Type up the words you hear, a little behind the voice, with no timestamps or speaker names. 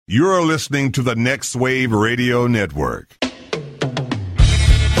You're listening to the Next Wave Radio Network. Everybody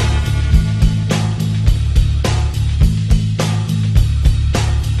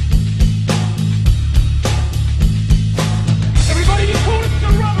be cool, it's the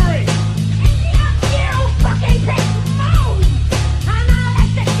robbery! You fucking big move! And I'll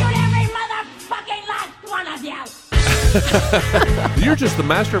execute every motherfucking last one of you! You're just the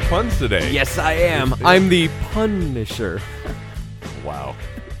master of puns today. Yes, I am. I'm the Punisher. Wow.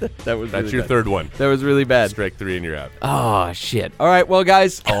 That's That's your third one. That was really bad. Strike 3 and you're out. Oh, shit. All right, well,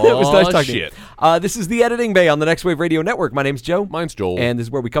 guys, it was nice talking to you. This is the Editing Bay on the Next Wave Radio Network. My name's Joe. Mine's Joel. And this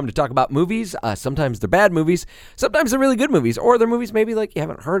is where we come to talk about movies. Sometimes they're bad movies. Sometimes they're really good movies. Or they're movies maybe like you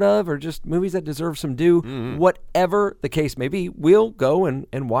haven't heard of or just movies that deserve some due. Mm-hmm. Whatever the case may be, we'll go and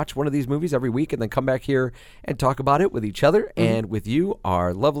watch one of these movies every week and then come back here and talk about it with each other and with you,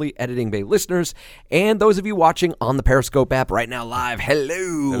 our lovely Editing Bay listeners, and those of you watching on the Periscope app right now live.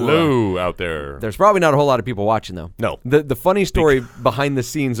 Hello. Hello out there. There's probably not a whole lot of people watching, though. No. The funny story behind the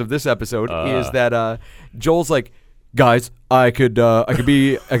scenes of this episode is that Joel's like, guys, I could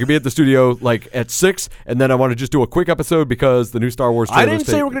be at the studio like at 6, and then I want to just do a quick episode because the new Star Wars trailer. I didn't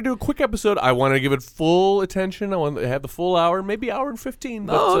say we're going to do a quick episode. I want to give it full attention. I want to have the full hour, maybe hour and 15.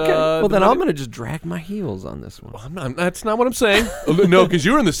 But, okay. Well, then I'm going to just drag my heels on this one. That's not what I'm saying. No, because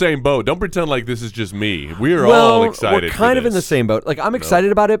you're in the same boat. Don't pretend like this is just me. We are all excited. We're kind of for in the same boat. Like I'm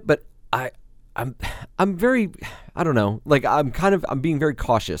excited about it, but I'm very, I don't know. Like I'm being very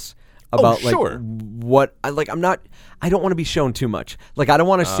cautious about what I like. I don't want to be shown too much. Like I don't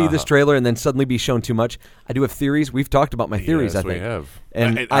want to see this trailer and then suddenly be shown too much. I do have theories. We've talked about my theories. Yes, I think we have.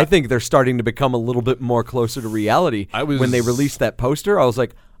 And I think they're starting to become a little bit more closer to reality. When they released that poster, I was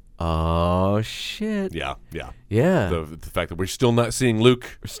like, oh shit. Yeah. The fact that we're still not seeing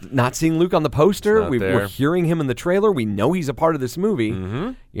Luke. Not seeing Luke on the poster. We're hearing him in the trailer. We know he's a part of this movie.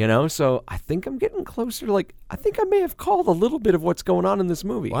 Mm-hmm. You know, so I think I'm getting closer to I think I may have called a little bit of what's going on in this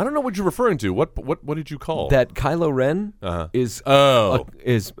movie. Well, I don't know what you're referring to. What did you call? That Kylo Ren is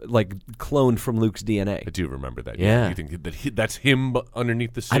like cloned from Luke's DNA. I do remember that. Yeah. You think that's him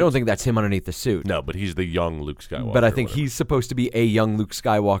underneath the suit? I don't think that's him underneath the suit. No, but he's the young Luke Skywalker. But I think he's supposed to be a young Luke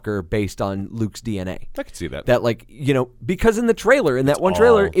Skywalker based on Luke's DNA. I could see that. That because in the trailer, in that one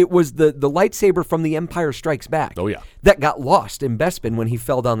trailer, it was the lightsaber from The Empire Strikes Back. Oh, yeah. That got lost in Bespin when he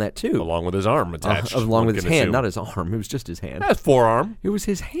fell down that tube. Along with his arm attached. Along with his hand, not his arm. It was just his hand. That's forearm. It was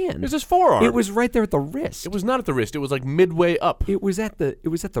his hand. It was his forearm. It was right there at the wrist. It was not at the wrist. It was like midway up. It was at the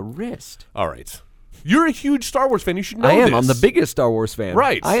wrist. All right. You're a huge Star Wars fan. You should know I am. this. I'm the biggest Star Wars fan.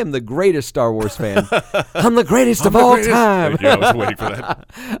 Right. I am the greatest Star Wars fan. I'm the greatest of all time. Thank you. I was waiting for that.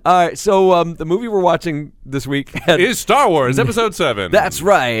 All right. So the movie we're watching this week is Star Wars Episode 7. That's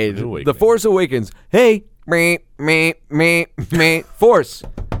right. The Force Awakens. Hey, me, Force.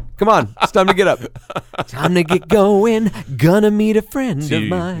 Come on, it's time to get up. Time to get going. Gonna meet a friend of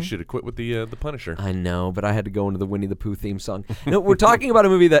mine. You should have quit with the Punisher. I know, but I had to go into the Winnie the Pooh theme song. No, we're talking about a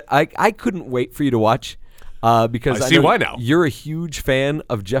movie that I couldn't wait for you to watch because I see why now. You're a huge fan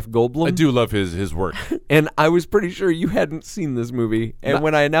of Jeff Goldblum. I do love his work. And I was pretty sure you hadn't seen this movie. And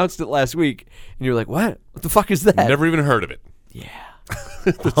when I announced it last week, and you were like, what? What the fuck is that? Never even heard of it. Yeah.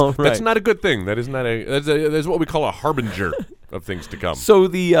 That's not a good thing. That is not that's what we call a harbinger of things to come. So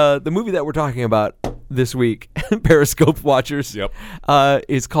the movie that we're talking about this week, Periscope watchers,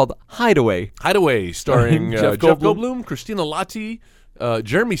 is called Hideaway. Hideaway, starring Jeff Jeff Goldblum. Goldblum, Christina Lottie,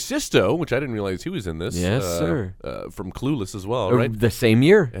 Jeremy Sisto, which I didn't realize he was in this. Yes, sir. From Clueless as well, right? The same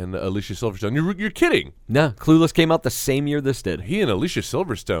year. And Alicia Silverstone. You're kidding. No, Clueless came out the same year this did. He and Alicia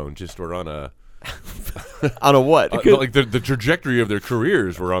Silverstone just were on a... on a what? Like the trajectory of their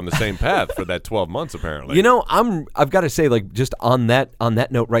careers were on the same path for that 12 months, apparently. You know, I've got to say, like, just on that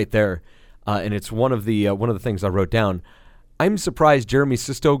note right there, and it's one of the things I wrote down. I'm surprised Jeremy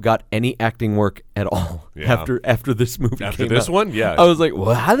Sisto got any acting work at all after this movie. After came this out. one, yeah. I was like,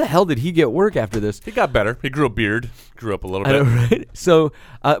 well, how the hell did he get work after this? He got better. He grew a beard, grew up a little bit. I know, right? So,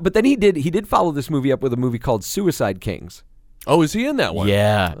 but then he did follow this movie up with a movie called Suicide Kings. Oh, is he in that one?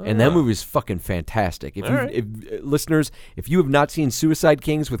 Yeah, and that movie is fucking fantastic. Listeners, if you have not seen Suicide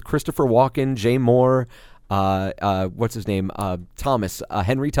Kings with Christopher Walken, Jay Moore, what's his name, Thomas,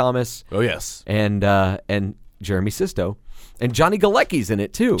 Henry Thomas. Oh yes, and Jeremy Sisto, and Johnny Galecki's in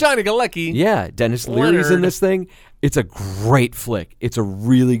it too. Johnny Galecki. Yeah, Dennis Leary's in this thing. It's a great flick. It's a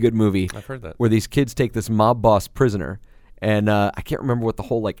really good movie. I've heard that. Where these kids take this mob boss prisoner, and I can't remember what the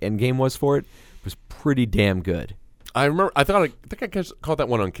whole end game was for it. It was pretty damn good. I remember. I think I caught that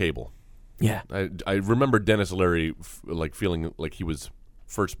one on cable. Yeah, I remember Dennis Leary feeling like he was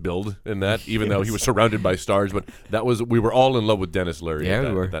first build in that, even though he was surrounded by stars. But we were all in love with Dennis Leary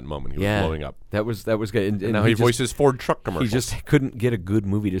at that moment. He was blowing up. That was good. And now he voices Ford truck commercials. He just couldn't get a good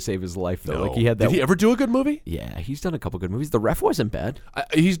movie to save his life, though. No. Like he had that. Did he ever do a good movie? Yeah, he's done a couple good movies. The Ref wasn't bad.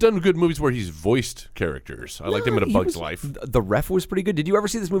 He's done good movies where he's voiced characters. I liked him in A Bug's Life. The Ref was pretty good. Did you ever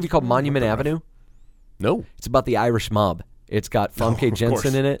see this movie called Monument Avenue? No. It's about the Irish mob. It's got Famke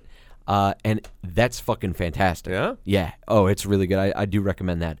Janssen in it. And that's fucking fantastic. Yeah? Yeah. Oh, it's really good. I do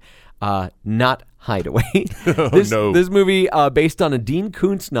recommend that. Not Hideaway. No. This movie based on a Dean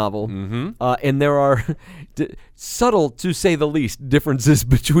Koontz novel, and there are subtle, to say the least, differences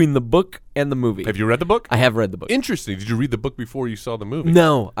between the book and the movie. Have you read the book? I have read the book. Interesting. Did you read the book before you saw the movie?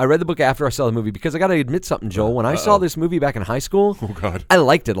 No, I read the book after I saw the movie because I got to admit something, Joel. When I saw this movie back in high school, I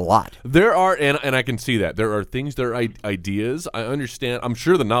liked it a lot. There are, and I can see that there are things, there are ideas. I understand. I'm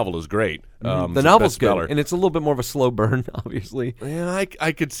sure the novel is great. The novel's good, and it's a little bit more of a slow burn, obviously. Yeah,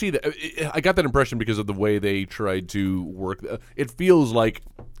 I could see that. I got that impression because of the way they tried to work. It feels like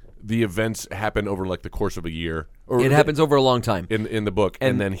the events happen over like the course of a year. It happens over a long time in the book,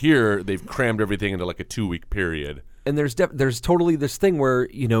 and then here they've crammed everything into like a 2-week period. And there's totally this thing where,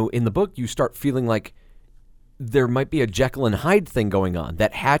 in the book you start feeling like there might be a Jekyll and Hyde thing going on.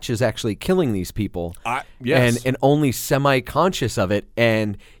 That Hatch is actually killing these people, yes, and only semi-conscious of it,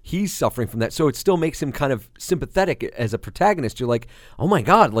 and he's suffering from that. So it still makes him kind of sympathetic as a protagonist. You're like, oh my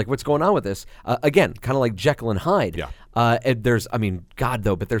God, like what's going on with this? Again, kind of like Jekyll and Hyde. Yeah. And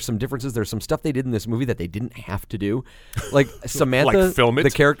but there's some differences. There's some stuff they did in this movie that they didn't have to do. Like Samantha, Like film it?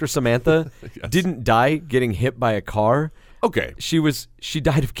 The character Samantha, Yes. didn't die getting hit by a car. Okay. She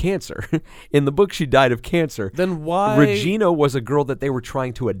died of cancer. In the book, she died of cancer. Then why? Regina was a girl that they were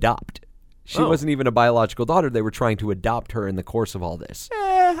trying to adopt. She wasn't even a biological daughter. They were trying to adopt her in the course of all this.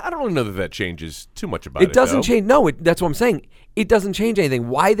 I don't really know that changes too much about it. It doesn't though. change. No, that's what I'm saying. It doesn't change anything.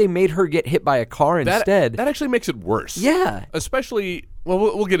 Why they made her get hit by a car instead. That actually makes it worse. Yeah. Especially,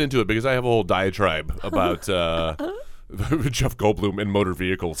 we'll get into it because I have a whole diatribe about Jeff Goldblum in motor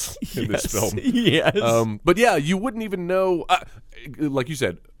vehicles in this film. Yes. But yeah, you wouldn't even know. Like you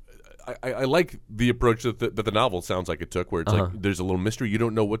said, I like the approach that the novel sounds like it took, where it's like there's a little mystery. You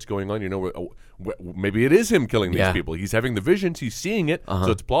don't know what's going on. You know, maybe it is him killing these people. He's having the visions. He's seeing it,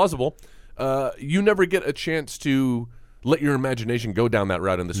 so it's plausible. You never get a chance to let your imagination go down that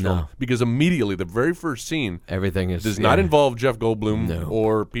route in this film, because immediately the very first scene does not involve Jeff Goldblum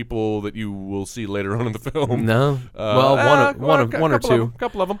or people that you will see later on in the film. No. One or two. A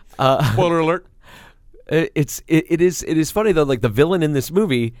couple of them. Spoiler alert. It is funny though, like the villain in this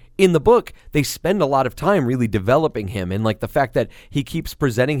movie, in the book, they spend a lot of time really developing him, and like the fact that he keeps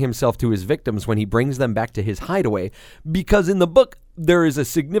presenting himself to his victims when he brings them back to his hideaway, because in the book there is a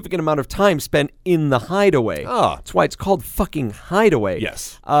significant amount of time spent in the hideaway. That's why it's called fucking Hideaway.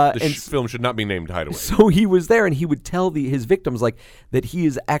 Yes. The film should not be named Hideaway. So he was there, and he would tell his victims like that he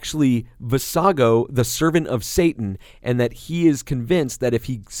is actually Visago, the servant of Satan, and that he is convinced that if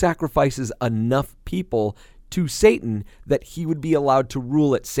he sacrifices enough people to Satan, that he would be allowed to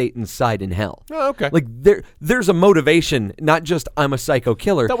rule at Satan's side in hell. Oh, okay. Like there's a motivation, not just I'm a psycho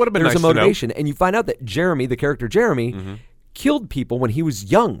killer. That would have been There's nice a motivation, to know. And you find out that Jeremy, the character Jeremy, killed people when he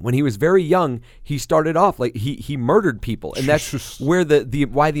was young. When he was very young, he started off like he murdered people, and that's where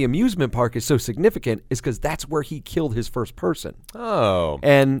why the amusement park is so significant, is because that's where he killed his first person. Oh,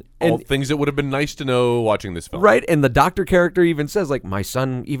 and all things that would have been nice to know watching this film, right? And the doctor character even says like, my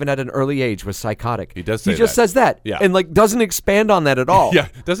son, even at an early age, was psychotic. He does. Say he just says that, yeah, and like doesn't expand on that at all. Yeah,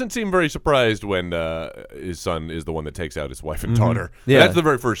 doesn't seem very surprised when his son is the one that takes out his wife and daughter. Yeah, that's the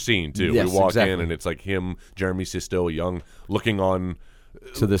very first scene too. Yes, we walk exactly. in and it's like him, Jeremy Sisto, young, looking on.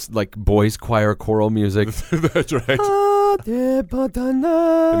 So this like boys choir choral music. That's right. It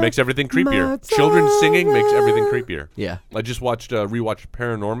makes everything creepier. Children singing makes everything creepier. Yeah. I just rewatched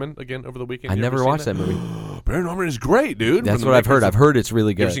Paranorman again over the weekend. I never watched that movie. Paranorman is great, dude. That's what I've heard. I've heard it's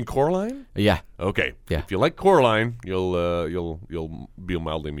really good. You ever seen Coraline? Yeah. Okay. Yeah. If you like Coraline, you'll be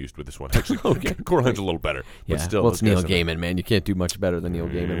mildly amused with this one. Actually, Coraline's a little better. Yeah. But still, well, it's Neil Gaiman, man. You can't do much better than Neil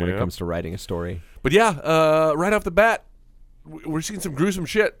Gaiman when it comes to writing a story. But yeah, right off the bat, we're seeing some gruesome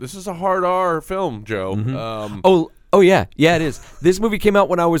shit. This is a hard R film, Joe. Oh yeah, it is. This movie came out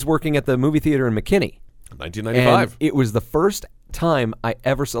when I was working at the movie theater in McKinney, 1995. And it was the first time I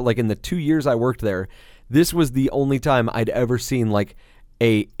ever saw, like in the 2 years I worked there, this was the only time I'd ever seen like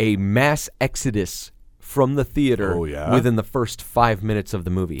a mass exodus from the theater within the first 5 minutes of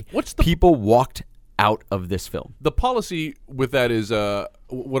the movie. People walked out of this film. The policy with that is I've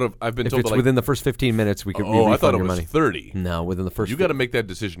been If told it's that, within the first 15 minutes, we could I thought it your was money. 30. No, within the first. You got to make that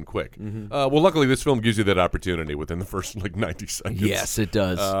decision quick. Well, luckily this film gives you that opportunity within the first 90 seconds. Yes, it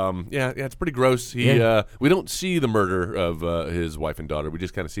does. Yeah, it's pretty gross. We don't see the murder of his wife and daughter. We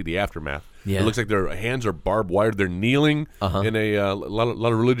just kind of see the aftermath. Yeah. It looks like their hands are barbed wire. They're kneeling in a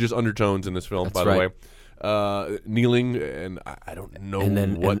lot of religious undertones in this film. That's by the right. way, kneeling, and I don't know and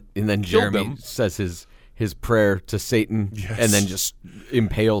then what. and then killed Jeremy them. says his prayer to Satan, Yes. and then just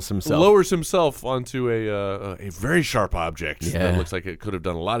impales himself. Lowers himself onto a very sharp object Yeah. that looks like it could have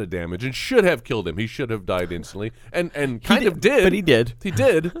done a lot of damage and should have killed him. He should have died instantly, and kind of did. But he did. He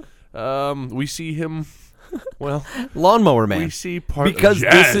did. We see him. Well, Lawnmower Man. we see part because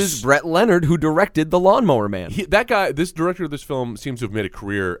yes. this is Brett Leonard who directed The Lawnmower Man. That guy, this director of this film, seems to have made a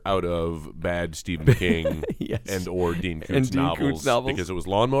career out of bad Stephen King Yes. and or Dean Koontz Dean Koontz novels. because it was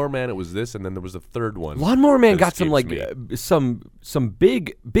Lawnmower Man, it was this, and then there was a third one. Lawnmower Man that got some escapes me. some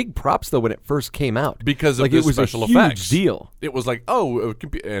big props though when it first came out because of like the it was special a huge effects. deal. It was like,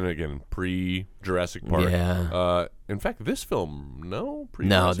 and again, pre-Jurassic Park. Yeah. In fact, this film, no,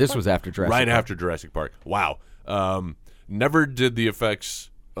 No, this Park? was after Jurassic right Park. after Jurassic Park. Wow. Never did the effects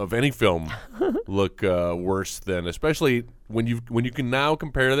of any film look worse than, especially when you can now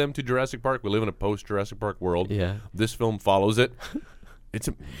compare them to Jurassic Park. We live in a post-Jurassic Park world. Yeah. This film follows it.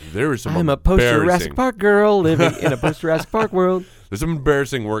 There is some I'm a post-Jurassic Park girl living in a post-Jurassic Park world. There's some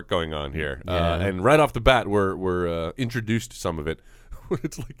embarrassing work going on here, and right off the bat, we're introduced to some of it.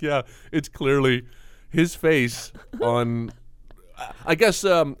 It's like, it's clearly his face on. I guess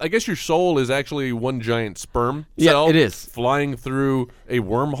your soul is actually one giant sperm cell. it is. Flying through a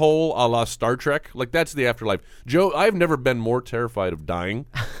wormhole a la Star Trek. Like, that's the afterlife. Joe, I've never been more terrified of dying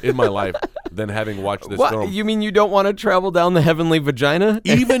in my life than having watched this What? film. You mean you don't want to travel down the heavenly vagina?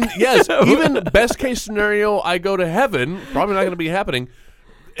 Even best case scenario, I go to heaven. Probably not going to be happening.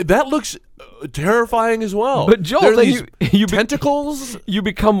 That looks terrifying as well. But Joel, there are then these you tentacles. You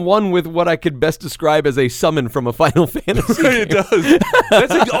become one with what I could best describe as a summon from a Final Fantasy game. It does.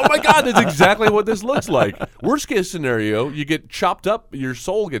 Oh my God, that's exactly what this looks like. Worst case scenario, you get chopped up. Your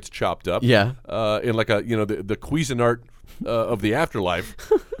soul gets chopped up. Yeah. In like the Cuisinart of the afterlife.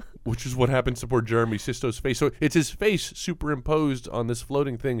 Which is what happens to poor Jeremy Sisto's face. So it's his face superimposed on this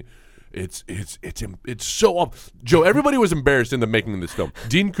floating thing. It's so off. Joe, everybody was embarrassed in the making of this film.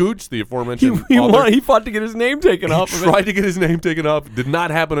 Dean Koontz, the aforementioned author, he fought to get his name taken off of it. tried to get his name taken off. Did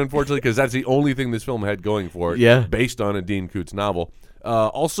not happen, unfortunately, because that's the only thing this film had going for it. Yeah. Based on a Dean Koontz novel.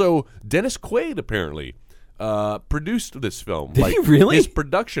 Also, Dennis Quaid apparently produced this film. Did he really? His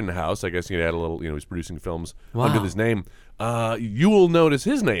production house, I guess he had a little, he's producing films Wow. under his name. You will notice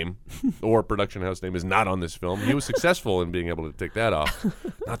his name or production house name is not on this film. He was successful in being able to take that off.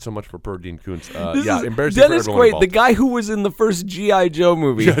 Not so much for poor Dean Koontz. Embarrassing Dennis for everyone Quaid, involved. the guy who was in the first G.I. Joe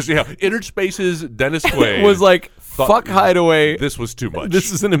movie, Yes, Interspace's Dennis Quaid was like, fuck Hideaway. This was too much.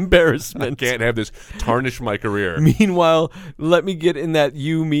 This is an embarrassment. Can't have this tarnish my career. Meanwhile, let me get in that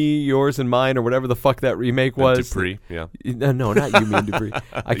You, Me, Yours, and Mine, or whatever the fuck that remake was. Dupree, yeah. No, not You, Me, and Dupree.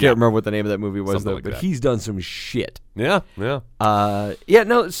 I can't remember what the name of that movie was, Something though, like but that. he's done some shit. Yeah.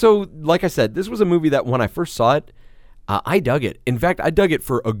 So like I said, this was a movie that when I first saw it, I dug it. In fact, I dug it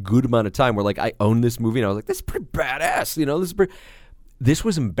for a good amount of time where like I owned this movie and I was like, this is pretty badass. This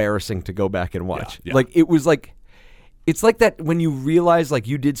was embarrassing to go back and watch. Yeah. Like it was like, it's like that when you realize like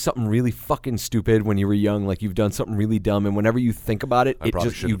you did something really fucking stupid when you were young, like you've done something really dumb, and whenever you think about it,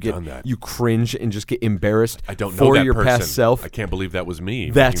 you cringe and just get embarrassed. I don't know for that your person. past self. I can't believe that was me.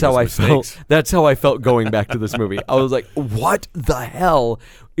 That's making how I those mistakes. felt. That's how I felt going back to this movie. I was like, what the hell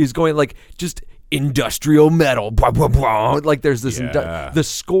is going, like, just industrial metal. Blah, blah, blah. Like there's this, the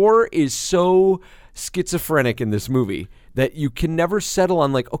score is so schizophrenic in this movie that you can never settle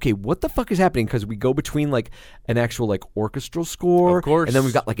on like, okay, what the fuck is happening? Because we go between like an actual like orchestral score, of course, and then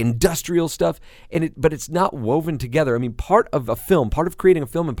we've got like industrial stuff, but it's not woven together. I mean, part of a film, part of creating a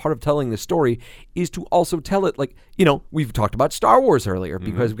film, and part of telling the story is to also tell it like, we've talked about Star Wars earlier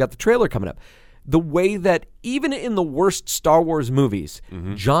because we've got the trailer coming up. The way that even in the worst Star Wars movies,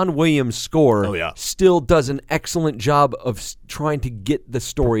 John Williams' score still does an excellent job of trying to get the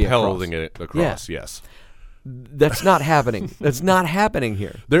story propelling it across. Yeah. Yes. That's not happening. That's not happening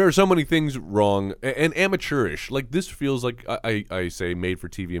here. There are so many things wrong and amateurish. Like this feels like I say made for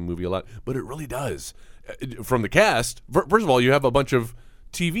TV and movie a lot, but it really does. From the cast, first of all, you have a bunch of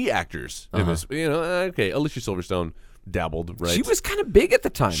TV actors in this. Okay, Alicia Silverstone dabbled, right? She was kind of big at the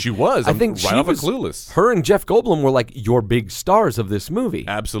time. She was. I think right off of Clueless. Her and Jeff Goldblum were like your big stars of this movie.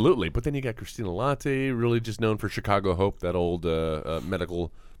 Absolutely. But then you got Christina Latte, really just known for Chicago Hope, that old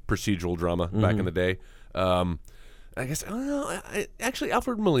medical procedural drama back in the day. I guess I don't know. Actually,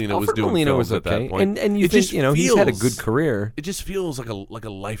 Alfred Molina was doing Molina films was at that okay, point. and you think he's had a good career. It just feels like a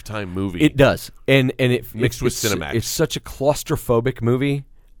Lifetime movie. It does, and it Mixed with Cinemax. It's such a claustrophobic movie,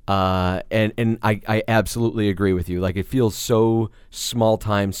 and I absolutely agree with you. Like it feels so small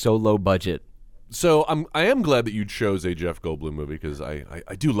time, so low budget. So I am glad that you chose a Jeff Goldblum movie because I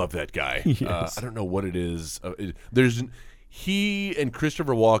do love that guy. Yes. I don't know what it is. He and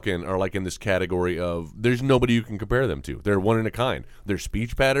Christopher Walken are like in this category of there's nobody you can compare them to. They're one in a kind. Their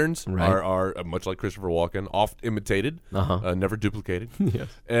speech patterns are much like Christopher Walken, oft imitated, never duplicated. Yes.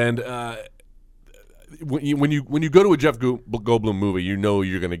 And when you go to a Jeff Goldblum movie, you know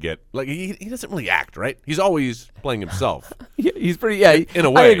you're going to get like he doesn't really act, right? He's always playing himself. Yeah, he's pretty. Yeah, in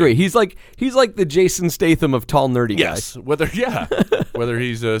a way, I agree. He's like the Jason Statham of tall nerdy guys. Yes, whether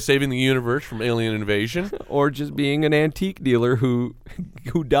he's saving the universe from alien invasion or just being an antique dealer who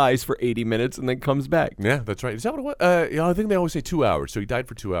dies for 80 minutes and then comes back. Yeah, that's right. Is that what it was? I think they always say 2 hours, so he died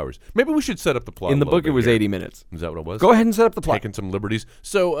for 2 hours. Maybe we should set up the plot. In the book, it was 80 minutes. Is that what it was? Go ahead and set up the plot. Taking some liberties.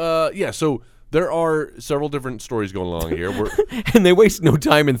 So, so there are several different stories going along here. And they waste no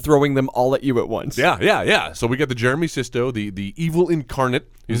time in throwing them all at you at once. Yeah. So we got the Jeremy Sisto, the evil incarnate.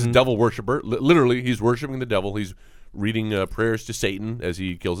 He's a devil worshiper. Literally, he's worshiping the devil. He's reading prayers to Satan as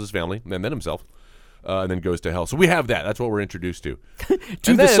he kills his family and then himself. And then goes to hell. So we have that. That's what we're introduced to.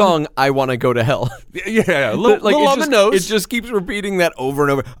 The song, I Want to Go to Hell. Yeah, little on the nose. It just keeps repeating that over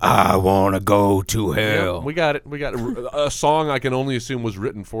and over. I want to go to hell. Yeah, we got it. A song I can only assume was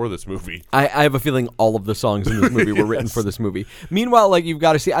written for this movie. I have a feeling all of the songs in this movie were written for this movie. Meanwhile, like you've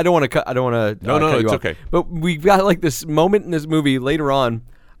got to see, I don't want to cut. No, it's okay. But we've got like this moment in this movie later on.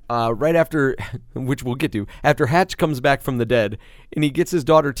 Right after, which we'll get to, after Hatch comes back from the dead and he gets his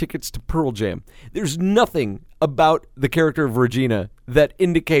daughter tickets to Pearl Jam. There's nothing about the character of Regina that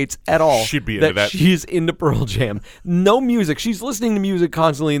indicates at all she'd be into that. She's into Pearl Jam. No music. She's listening to music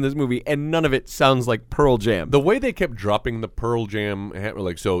constantly in this movie, and none of it sounds like Pearl Jam. The way they kept dropping the Pearl Jam,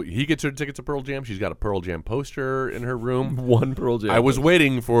 like, so he gets her tickets to Pearl Jam. She's got a Pearl Jam poster in her room. One Pearl Jam. I was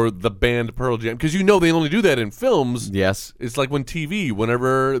waiting for the band Pearl Jam because they only do that in films. Yes. It's like when TV,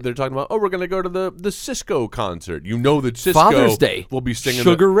 whenever they're talking about, we're going to go to the Cisco concert. You know that Cisco Father's Day will be singing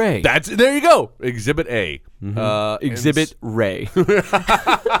Sugar Ray. There you go. Exhibit A. Exhibit Ray.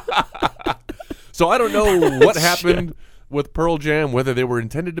 So I don't know what happened with Pearl Jam, whether they were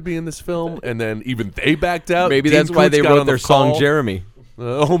intended to be in this film, and then even they backed out. Maybe Dean that's why Koontz they got wrote on their the song call. Jeremy.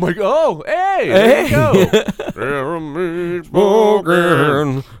 Oh my God! Oh, hey, there you go. Jeremy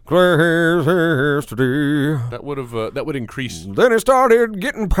spoken. That would increase. Then he started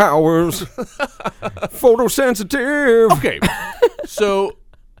getting powers. Photosensitive. Okay, so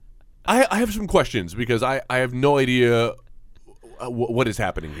I have some questions because I have no idea what is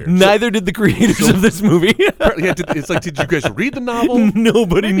happening here. Neither did the creators of this movie. It's like, did you guys read the novel?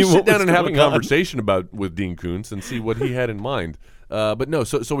 Nobody Maybe knew sit what down was and have a going on. conversation with Dean Koontz and see what he had in mind. But no,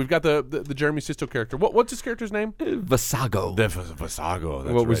 so we've got the Jeremy Sisto character. What's his character's name? Vasago. Vasago.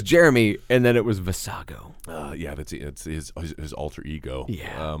 That's Well, it was right. Jeremy, and then it was Vasago. Yeah, it's his alter ego.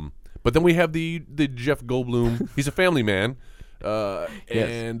 Yeah. But then we have the Jeff Goldblum. He's a family man.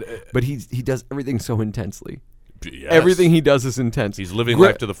 And But he does everything so intensely. yes. Everything he does is intense. He's living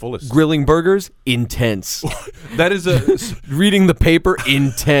life to the fullest. Grilling burgers, intense. That is Reading the paper,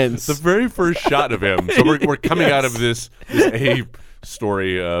 intense. the very first shot of him. So we're coming out of this A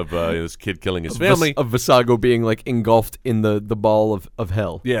story of this kid killing his family. Of Vasago being like engulfed in the ball of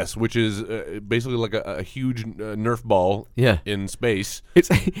hell. Yes, which is basically like a huge Nerf ball in space. It's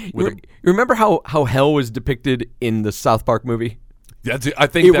you remember how hell was depicted in the South Park movie? I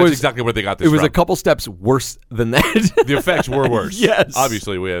think that's exactly where they got this from. It was from. a couple steps worse than that. The effects were worse. Yes.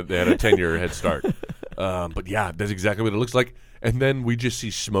 Obviously, they had a 10-year head start. But yeah, that's exactly what it looks like. And then we just see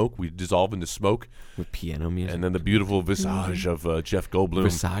smoke. We dissolve into smoke. With piano music. And then the beautiful visage of Jeff Goldblum.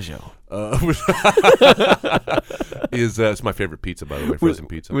 Visago. It's my favorite pizza, by the way, frozen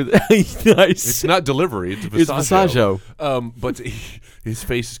pizza. Nice. It's not delivery. It's Visago. It's Visago. But his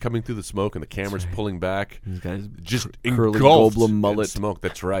face is coming through the smoke, and the camera's pulling back. He's got his just curly engulfed Goldblum in mullet. smoke.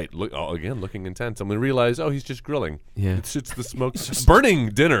 That's right. Looking intense. I'm going to realize, he's just grilling. Yeah. It's the smoke. Burning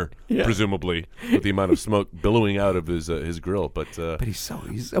dinner, presumably, with the amount of smoke billowing out of his grill. But he's so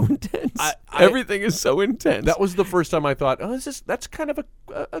intense. Everything is so intense. That was the first time I thought, that's kind of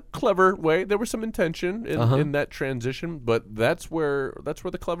a clever way. There was some intention in that transition, but that's where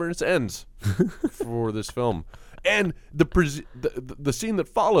the cleverness ends for this film. And the scene that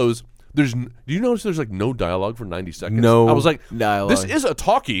follows, do you notice there's like no dialogue for 90 seconds? No I was like, dialogue. this is a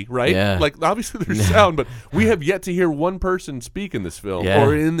talkie, right? Yeah. Like obviously there's sound, but we have yet to hear one person speak in this film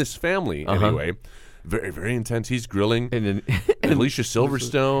or in this family anyway. Very, very intense. He's grilling. And Alicia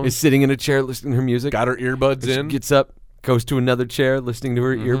Silverstone is sitting in a chair listening to her music. Got her earbuds in. Gets up, goes to another chair, listening to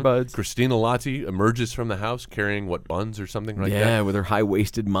her earbuds. Christina Lottie emerges from the house carrying buns or something like that. Yeah, with her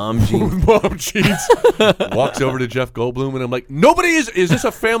high-waisted mom jeans. Mom jeans. Walks over to Jeff Goldblum, and I'm like, nobody is this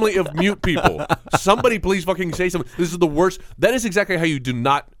a family of mute people? Somebody please fucking say something. This is the worst. That is exactly how you do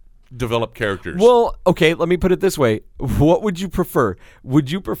not develop characters. Well, okay, let me put it this way. What would you prefer?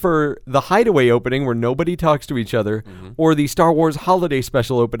 Would you prefer the Hideaway opening where nobody talks to each other, or the Star Wars Holiday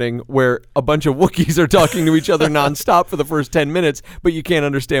Special opening where a bunch of Wookiees are talking to each other nonstop for the first 10 minutes, but you can't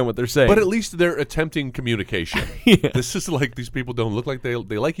understand what they're saying? But at least they're attempting communication. This is like these people don't look like they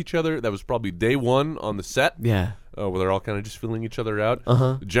like each other. That was probably day one on the set. Yeah. Where they're all kind of just feeling each other out.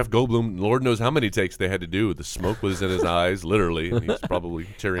 Jeff Goldblum, Lord knows how many takes they had to do. The smoke was in his eyes, literally, and he's probably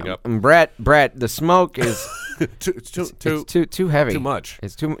tearing up. Brett, the smoke is too heavy. Too much.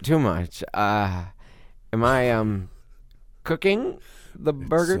 It's too much. Am I cooking the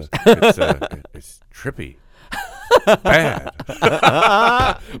burgers? It's trippy. Bad.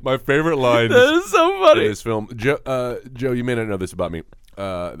 My favorite line. That is so funny. In this film, Joe, you may not know this about me.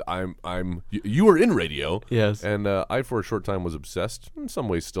 You were in radio, yes, and I for a short time was obsessed. In some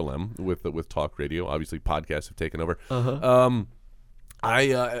ways, still am with talk radio. Obviously, podcasts have taken over.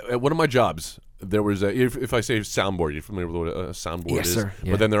 At one of my jobs, there was if I say soundboard, you're familiar with what a soundboard yes, is? Sir.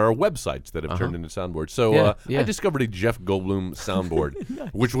 Yeah. But then there are websites that have turned into soundboards. So I discovered a Jeff Goldblum soundboard, nice.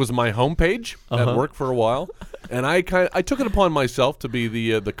 Which was my homepage at work for a while, and I took it upon myself to be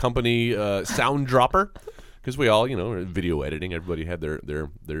the company sound dropper. Because we all, video editing, everybody had their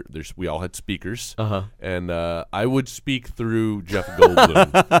we all had speakers, and I would speak through Jeff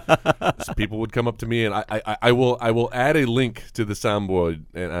Goldblum. So people would come up to me, and I will add a link to the soundboard,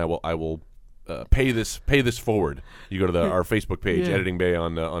 and I will pay this forward. You go to our Facebook page, Editing Bay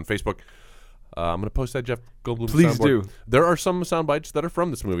on Facebook. I'm going to post that Jeff Goldblum Please soundboard. do. There are some sound bites that are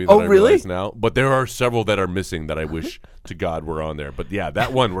from this movie that I really? realize now, but there are several that are missing that I wish to God were on there. But yeah,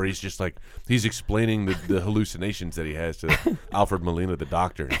 that one where he's just like, he's explaining the hallucinations that he has to Alfred Molina, the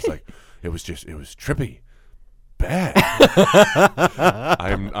doctor. It's like, it was trippy. Bad.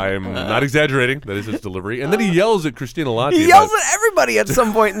 I'm not exaggerating. That is his delivery. And then he yells at Christina Lottie. He yells at everybody at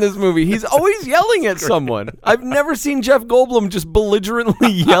some point in this movie. He's always yelling at someone. I've never seen Jeff Goldblum just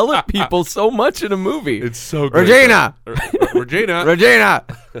belligerently yell at people so much in a movie. It's so great. Regina,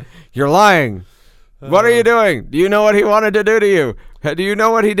 you're lying. What are you doing? Do you know what he wanted to do to you? Do you know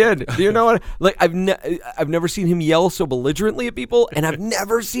what he did? Do you know what? Like I've never seen him yell so belligerently at people, and I've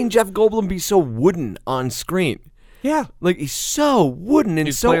never seen Jeff Goldblum be so wooden on screen. Yeah, like he's so wooden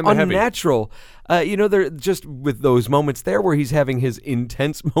and so unnatural. They're just with those moments there where he's having his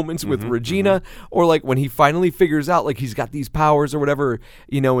intense moments with Regina, or like when he finally figures out like he's got these powers or whatever,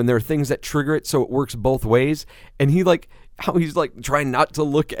 and there are things that trigger it, so it works both ways. And how he's like trying not to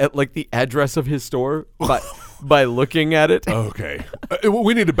look at like the address of his store, but by looking at it. Okay,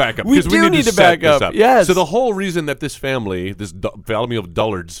 we need to back up. We need to back up. Yes. So the whole reason that this family, this family of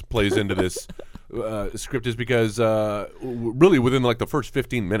dullards, plays into this script is because really within like the first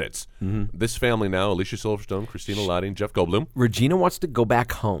 15 minutes, this family now, Alicia Silverstone, Christina Lottie, and Jeff Goldblum. Regina wants to go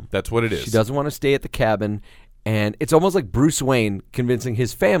back home. That's what it is. She doesn't want to stay at the cabin. And it's almost like Bruce Wayne convincing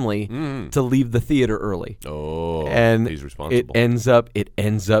his family to leave the theater early. Oh, and he's responsible. It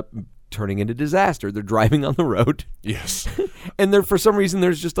ends up turning into disaster. They're driving on the road. Yes. And for some reason,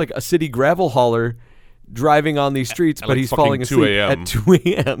 there's just like a city gravel hauler driving on these streets, but he's falling asleep at 2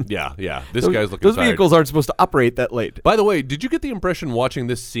 a.m. Yeah. This guy's looking Those tired. vehicles aren't supposed to operate that late. By the way, did you get the impression watching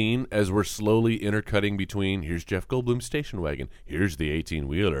this scene as we're slowly intercutting between here's Jeff Goldblum's station wagon, here's the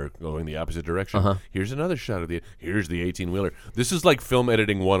 18-wheeler going the opposite direction, here's another shot of here's the 18-wheeler. This is like film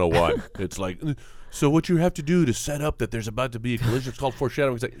editing 101. It's like, so what you have to do to set up that there's about to be a collision, it's called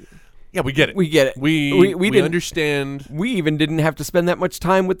foreshadowing. It's like, yeah, we get it. We get it. We understand. We even didn't have to spend that much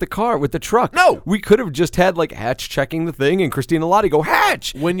time with the truck. No. We could have just had like Hatch checking the thing and Christina Lottie go,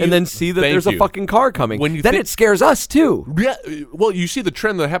 Hatch! And then see that there's a fucking car coming. Then it scares us too. Yeah. Well, you see the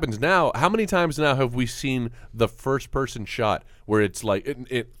trend that happens now. How many times now have we seen the first person shot where it's like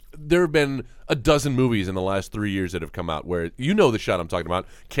there have been a dozen movies in the last 3 years that have come out where the shot I'm talking about.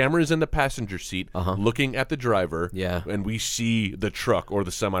 Camera is in the passenger seat looking at the driver, and we see the truck or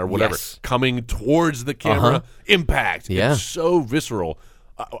the semi or whatever coming towards the camera. Impact. Yeah. It's so visceral.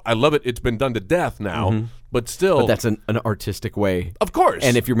 I love it. It's been done to death now, but still. But that's an artistic way. Of course.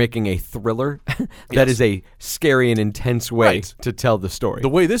 And if you're making a thriller, that is a scary and intense way to tell the story. The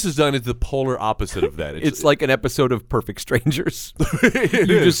way this is done is the polar opposite of that. It's like an episode of Perfect Strangers. You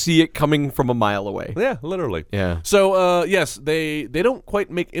just see it coming from a mile away. Yeah, literally. Yeah. So yes, they don't quite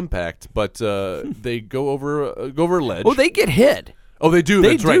make impact, but they go over a ledge. Oh, they get hit. Oh, they do.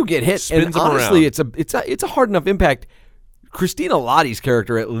 They That's do right. get hit. Spins And them honestly, around. it's a hard enough impact. Christina Lottie's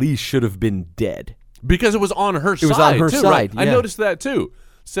character at least should have been dead. Because it was on her side. It was on her too, side, right? I yeah. noticed that too.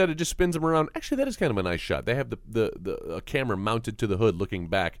 Said it just spins them around. Actually, that is kind of a nice shot. They have the camera mounted to the hood, looking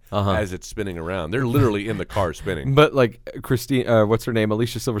back as it's spinning around. They're literally in the car spinning. But like Christine, what's her name?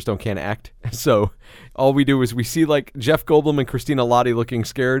 Alicia Silverstone can't act. So all we do is we see like Jeff Goldblum and Christina Lottie looking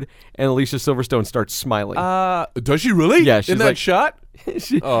scared, and Alicia Silverstone starts smiling. Does she really? Yeah, she's in that like- shot.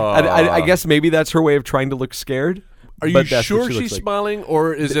 I guess maybe that's her way of trying to look scared. Are you but that's what sure she looks she's like. smiling,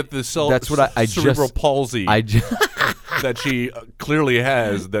 or is it the That's what I cerebral just- palsy I just, that she clearly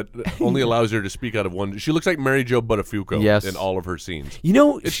has that only allows her to speak out of one? She looks like Mary Jo Buttafuoco Yes. in all of her scenes. you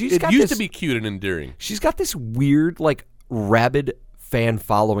know, It she's used got to this, be cute and endearing. she's got this weird like rabid fan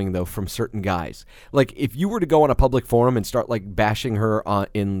following though from certain guys. Like if you were to go on a public forum and start like bashing her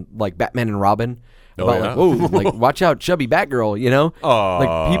in like Batman and Robin. About yeah? like, oh, like watch out, chubby Batgirl, you know?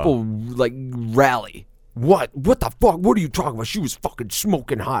 Like people like rally. What the fuck? What are you talking about? She was fucking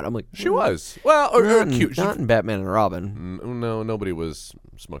smoking hot. I'm like, She was or not, cute. not in Batman and Robin. No, nobody was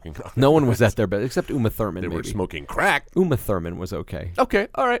smoking. No one was at their best except Uma Thurman. They were maybe. smoking crack. Uma Thurman was okay. Okay,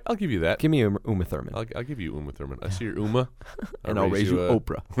 all right, I'll give you that. Give me Uma Thurman, I'll give you Uma Thurman. I see your Uma, and I'll raise you a-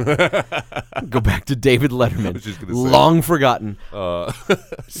 Oprah. Go back to David Letterman. was just gonna say. Long forgotten.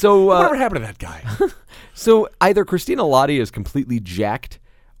 So, Whatever happened to that guy? so either Christina Lottie is completely jacked,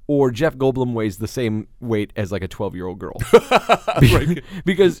 or Jeff Goldblum weighs the same weight as like a 12-year-old girl.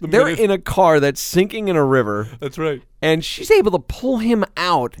 Because they're minute- in a car that's sinking in a river. That's right. And she's able to pull him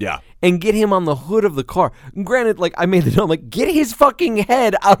out and get him on the hood of the car. And granted, like I made the note, like, get his fucking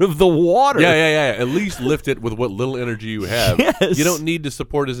head out of the water. Yeah. At least lift it with what little energy you have. Yes. You don't need to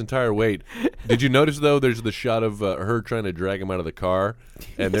support his entire weight. Did you notice though? There's the shot of her trying to drag him out of the car,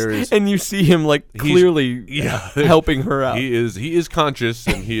 and there is And you see him like clearly helping her out. He is conscious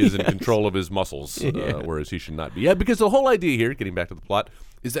and he is in control of his muscles, whereas he should not be. Yeah, because the whole idea here, getting back to the plot,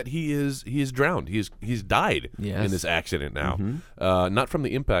 is that he is drowned. He's died Yes. in this accident now, not from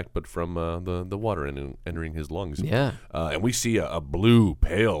the impact, but from the water entering his lungs. Yeah. And we see a blue,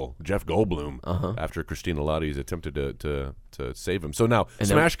 pale Jeff Goldblum after Christina Lottie's attempted to save him. So now,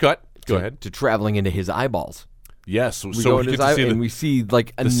 smash cut. Go ahead. To traveling into his eyeballs. Yes. We so go we into get his to see and we see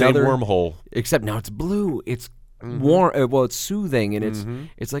like the same another wormhole. Except now it's blue. It's warm. Well, it's soothing, and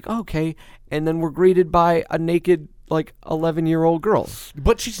it's like okay. And then we're greeted by a naked like 11-year-old girl.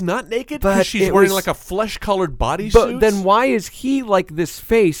 But she's not naked But because she's it wearing was- like a flesh-colored bodysuit. But then why is he like this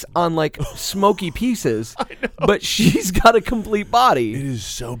face on like smoky pieces, but she's got a complete It body? is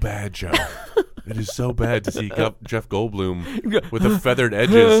so bad, Joe. It is so bad to see Jeff Goldblum with the feathered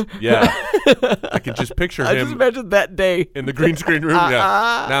edges. Yeah, I can just picture I just him imagine that day. in the green screen room.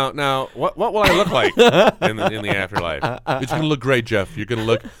 Yeah. Now, what will I look like in the afterlife? It's gonna look great, Jeff. You're gonna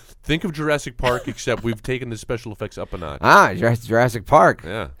look. Think of Jurassic Park, except we've taken the special effects up a notch. Jurassic Park.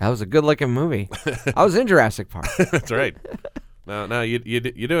 Yeah. That was a good-looking movie. I was in Jurassic Park. That's right. Now you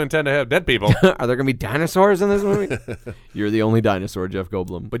do intend to have dead people. Are there going to be dinosaurs in this movie? You're the only dinosaur, Jeff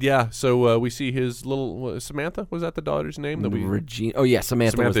Goldblum. But yeah, so we see his little Samantha. Was that the daughter's name? That we Regina. Oh yeah,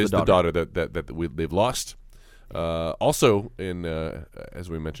 Samantha was is the the daughter. daughter that they've lost. Also, in as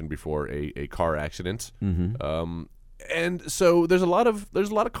we mentioned before, a car accident. And so there's a lot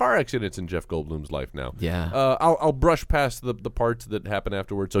of car accidents in Jeff Goldblum's life now. Yeah. I'll brush past the parts that happen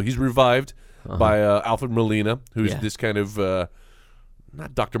afterwards. So he's revived by Alfred Molina, who's this kind of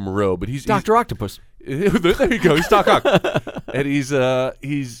not Dr. Moreau, but he's Dr. Octopus. there you go. He's Doc Ock, and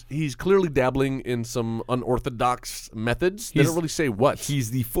he's clearly dabbling in some unorthodox methods. They don't really say what. He's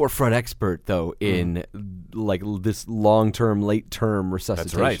the forefront expert, though, in like this long-term, late-term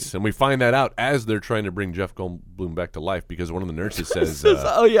resuscitation. That's right, and we find that out as they're trying to bring Jeff Goldblum back to life because one of the nurses says,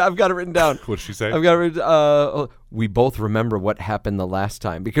 oh yeah, I've got it written down. "What did she say?" I've got it written. We both remember what happened the last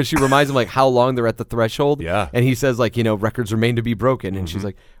time because she reminds him like how long they're at the threshold. Yeah. And he says like records remain to be broken, and she's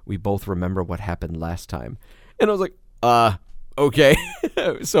like, we both remember what happened last time, and I was like, okay.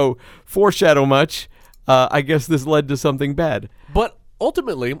 So foreshadow much. I guess this led to something bad. But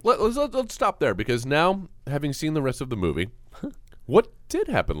ultimately, let's stop there because now, having seen the rest of the movie, what did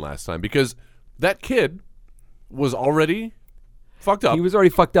happen last time? Because that kid was already fucked up. He was already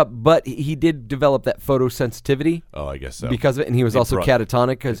fucked up, but he did develop that photosensitivity. Oh, I guess so. Because of it, and he was also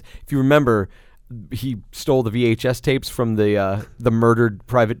catatonic. Because if you remember, he stole the VHS tapes from the murdered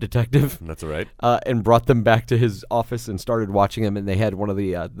private detective. That's right. And brought them back to his office and started watching them. And they had one of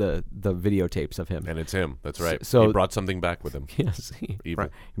the videotapes of him. And it's him. That's right. So he brought something back with him. Yes, he Evil.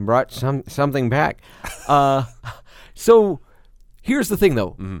 brought something back. So here's the thing,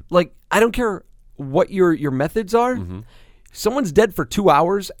 though. Like, I don't care what your methods are. Someone's dead for 2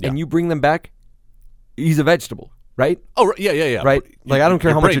 hours, and you bring them back. He's a vegetable. Right? Oh, yeah. Right? Like, I don't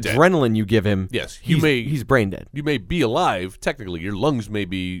care how much dead. Adrenaline you give him. Yes. He's brain dead. You may be alive, technically. Your lungs may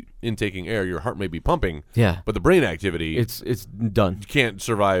be intaking air. Your heart may be pumping. Yeah. But the brain activity... It's done. You can't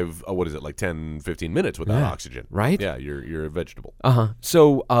survive, 10, 15 minutes without oxygen. Right? Yeah, you're a vegetable.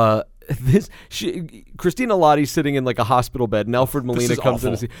 So, Christina Lottie's sitting in like a hospital bed, and Alfred Molina comes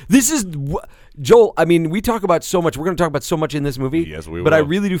in and says, "This is Joel." I mean, we talk about so much. We're going to talk about so much in this movie. Yes, we will. But I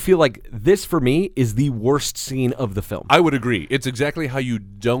really do feel like this, for me, is the worst scene of the film. I would agree. It's exactly how you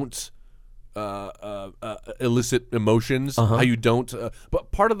don't elicit emotions. How you don't.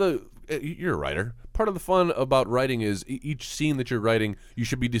 But part of the you're a writer. Part of the fun about writing is each scene that you're writing, you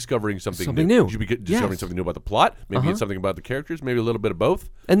should be discovering something new. You should be discovering something new about the plot. Maybe it's something about the characters. Maybe a little bit of both.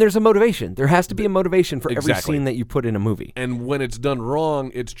 And there's a motivation. There has to be a motivation for every scene that you put in a movie. And when it's done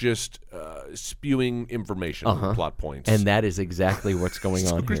wrong, it's just spewing information, plot points. And that is exactly what's going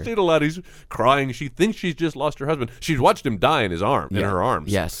on here. Christina Lottie's crying. She thinks she's just lost her husband. She's watched him die in her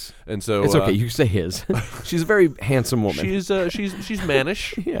arms. Yes. And so it's okay. You say his. She's a very handsome woman. She's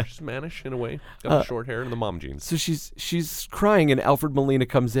mannish. Yeah. She's mannish in a way. Got the short hair and the mom jeans. So she's crying, and Alfred Molina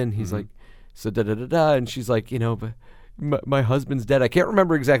comes in. He's like, so da-da-da-da, and she's like, but my husband's dead. I can't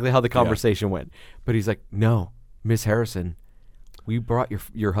remember exactly how the conversation went, but he's like, no, Miss Harrison, we brought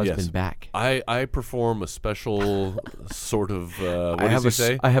your husband back. I perform a special sort of, what does he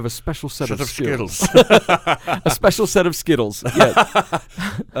say? I have a special set of Skittles. Skittles. A special set of Skittles. Yeah.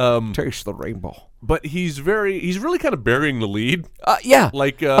 Taste the rainbow. But he's really kind of burying the lead. Yeah.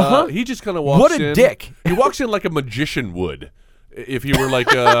 Like, he just kind of walks in. What a dick. He walks in like a magician would. If he were like,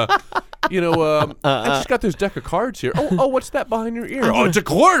 I just got this deck of cards here. Oh, what's that behind your ear? It's a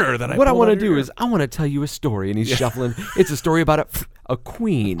quarter that I What I want to do is I want to tell you a story. And he's shuffling. It's a story about a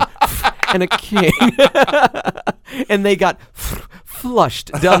queen and a king. And they got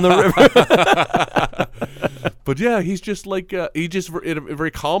flushed down the river. But yeah, he's just like, he just, in a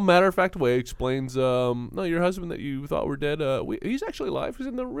very calm, matter-of-fact way, explains, no, your husband that you thought were dead, he's actually alive. He's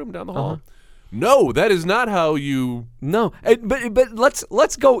in the room down the hall. No, that is not how you... No, but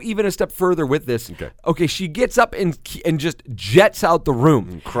let's go even a step further with this. Okay, she gets up and just jets out the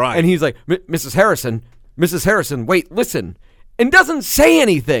room. Crying. And he's like, Mrs. Harrison, wait, listen. And doesn't say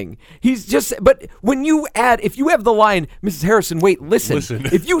anything. He's just, but when you if you have the line, Mrs. Harrison, wait, listen.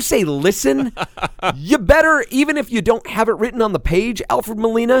 If you say listen, you better, even if you don't have it written on the page, Alfred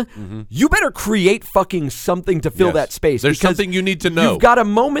Molina, you better create fucking something to fill that space. There's something you need to know. You've got a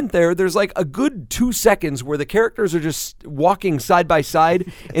moment there. There's like a good 2 seconds where the characters are just walking side by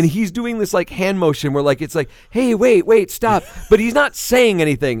side, and he's doing this like hand motion where like it's like, hey, wait, stop. But he's not saying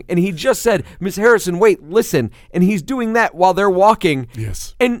anything. And he just said, Miss Harrison, wait, listen. And he's doing that while they're walking.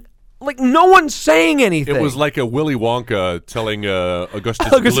 Yes. And like no one's saying anything. It was like a Willy Wonka telling Augustus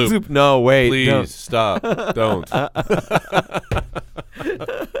Gloop, no, wait. Please no. stop. Don't.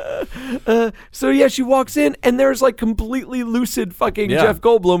 So yeah, she walks in and there's like completely lucid fucking Jeff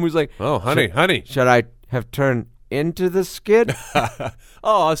Goldblum who's like, oh, honey. Should I have turned into the skid?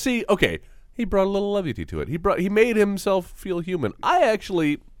 Oh, see, okay. He brought a little levity to it. He made himself feel human. I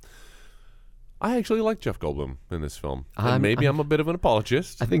actually like Jeff Goldblum in this film. And maybe I'm a bit of an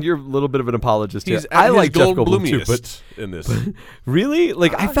apologist. I think you're a little bit of an apologist here. He's I like Jeff Goldblum too, but in this. Really?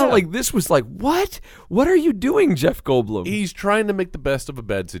 Like I felt like this was like, what? What are you doing, Jeff Goldblum? He's trying to make the best of a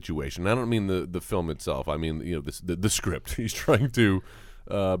bad situation. I don't mean the film itself. I mean, the script. He's trying to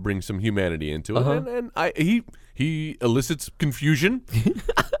bring some humanity into it. And he elicits confusion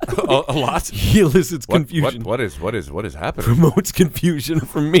a lot. He elicits confusion. What is happening? Promotes confusion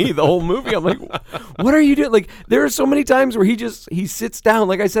for me the whole movie. I'm like, what are you doing? Like, there are so many times where he sits down.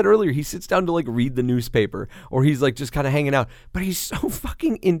 Like I said earlier, he sits down to like read the newspaper, or he's like just kind of hanging out. But he's so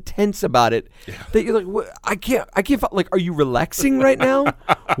fucking intense about it that you're like, what? I can't. Like, are you relaxing right now?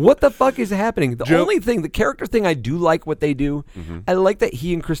 What the fuck is happening? The character thing, I do like what they do. I like that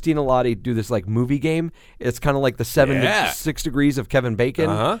he and Christina Lottie do this like movie game. It's kind of like the 7 to 6 degrees of Kevin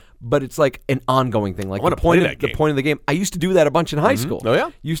Bacon, but it's like an ongoing thing. Like I wanna the point play of, that the point of the game. I used to do that a bunch in high school. Oh, yeah?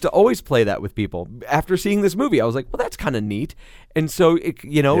 Used to always play that with people. After seeing this movie, I was like, well, that's kind of neat. And so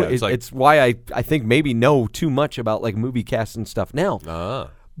it's why I think maybe know too much about like movie casts and stuff now.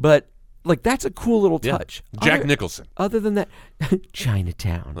 But like that's a cool little touch. Jack Nicholson. Other than that,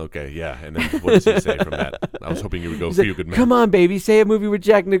 Chinatown. Okay, yeah. And then what does he say from that? I was hoping you would go Few Good Men. Come on, baby, say a movie with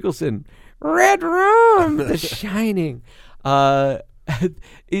Jack Nicholson. Red Room, The Shining. There's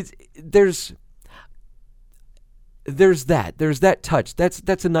that touch.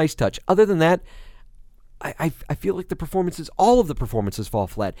 That's a nice touch. Other than that, I feel like all of the performances fall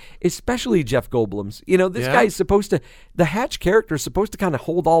flat, especially Jeff Goldblum's. This guy is the Hatch character is supposed to kind of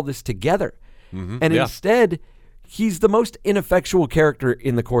hold all this together. And instead, he's the most ineffectual character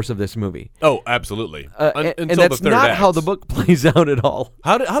in the course of this movie. Oh, absolutely. And that's not how the book plays out at all.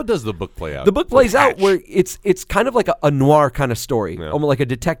 How does the book play out? The book plays out where it's kind of like a noir kind of story, almost like a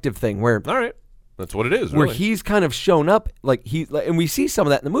detective thing where... All right. That's what it is, where really. he's kind of shown up, and we see some of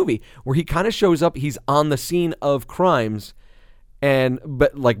that in the movie, where he kind of shows up, he's on the scene of crimes,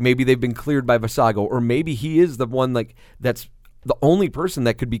 but like maybe they've been cleared by Visago, or maybe he is the one that's the only person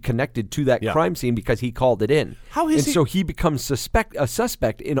that could be connected to that crime scene because he called it in. So he becomes a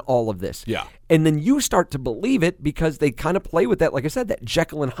suspect in all of this. Yeah. And then you start to believe it because they kind of play with that, like I said, that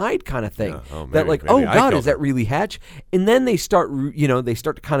Jekyll and Hyde kind of thing. Yeah. Maybe God, is that really Hatch? And then they start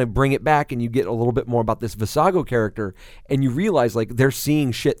to kind of bring it back, and you get a little bit more about this Visago character, and you realize like they're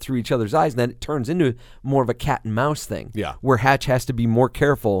seeing shit through each other's eyes, and then it turns into more of a cat and mouse thing. Yeah. Where Hatch has to be more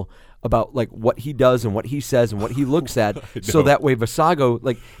careful about like what he does and what he says and what he looks at, so that way Visago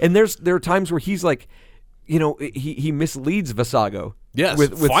and there are times where he's like, he misleads Visago. Yes,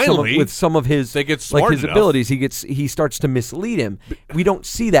 with some of his they get smart his enough. abilities. He starts to mislead him. We don't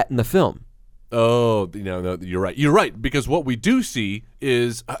see that in the film. Oh, no, you're right. You're right, because what we do see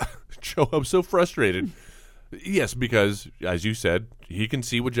is Joe, I'm so frustrated. Yes, because as you said, he can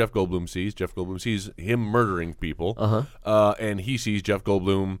see what Jeff Goldblum sees. Jeff Goldblum sees him murdering people, and he sees Jeff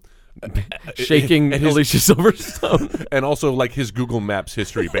Goldblum shaking Alicia Silverstone, and also like his Google Maps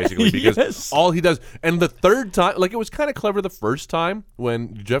history, basically, because all he does. And the third time, like it was kind of clever the first time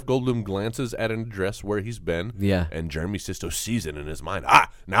when Jeff Goldblum glances at an address where he's been, and Jeremy Sisto sees it in his mind.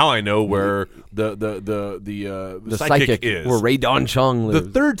 Now I know where the psychic is, where Ray Don Chung lives.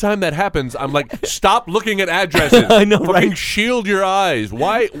 The third time that happens, I'm like, stop looking at addresses. I know, fucking right? Shield your eyes.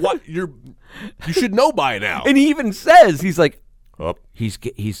 Why? What? You should know by now. And he even says, he's like, oh. He's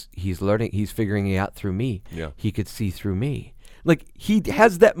learning. He's figuring it out through me. Yeah. He could see through me. Like he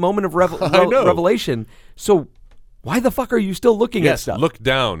has that moment of revelation. So why the fuck are you still looking at stuff? Look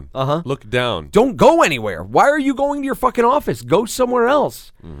down. Look down. Don't go anywhere. Why are you going to your fucking office? Go somewhere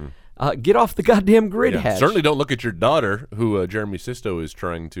else. Get off the goddamn grid, Hatch. Certainly don't look at your daughter, who Jeremy Sisto is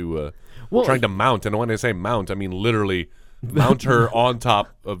trying to mount. And when I say mount, I mean literally mount her on top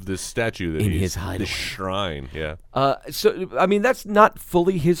of this statue that in his hideaway, this shrine. Yeah. So I mean, that's not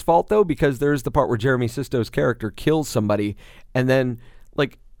fully his fault though, because there's the part where Jeremy Sisto's character kills somebody, and then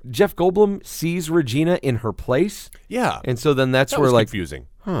like Jeff Goldblum sees Regina in her place. Yeah. And so then that's where was like confusing.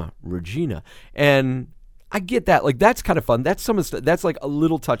 Regina. And I get that. Like that's kind of fun. That's that's like a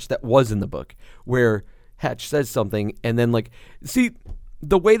little touch that was in the book where Hatch says something, and then like see.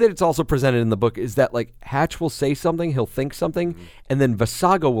 The way that it's also presented in the book is that like Hatch will say something, he'll think something, and then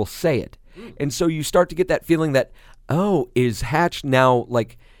Visago will say it. And so you start to get that feeling that, is Hatch now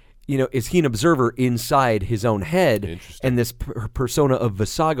like, is he an observer inside his own head? And this persona of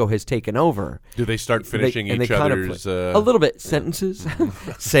Visago has taken over. Do they start finishing each other's... a little bit. Sentences.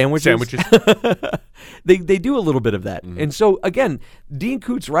 Sandwiches. They do a little bit of that. And so, again, Dean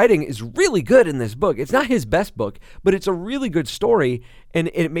Koontz' writing is really good in this book. It's not his best book, but it's a really good story, and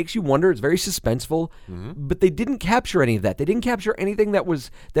it makes you wonder. It's very suspenseful, but they didn't capture any of that. They didn't capture anything that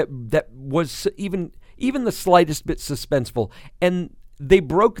was even the slightest bit suspenseful, and they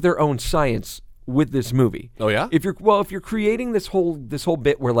broke their own science with this movie. Oh yeah? If you're creating this whole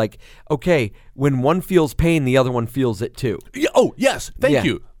bit where like, okay, when one feels pain, the other one feels it too. Yeah, oh yes, thank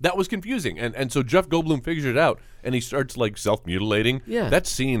you. That was confusing, and so Jeff Goldblum figures it out, and he starts like self-mutilating. Yeah. That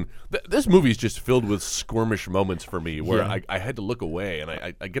scene. This movie is just filled with squirmish moments for me, where I had to look away, and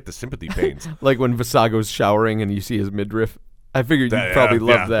I get the sympathy pains. Like when Visago's showering and you see his midriff. I figured you'd probably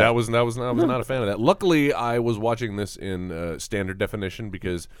love that. I was not a fan of that. Luckily, I was watching this in standard definition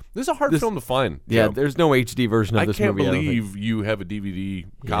because this is a hard film to find. Yeah, Joe. there's no HD version of this movie. I can't believe you have a DVD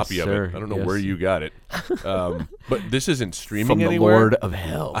copy of it. I don't know where you got it. But this isn't streaming From the anywhere. Lord of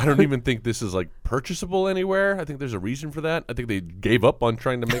Hell. I don't even think this is like purchasable anywhere. I think there's a reason for that. I think they gave up on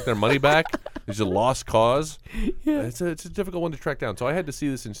trying to make their money back. It's a lost cause. Yeah. It's a difficult one to track down. So I had to see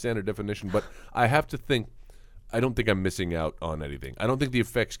this in standard definition, but I have to think I don't think I'm missing out on anything. I don't think the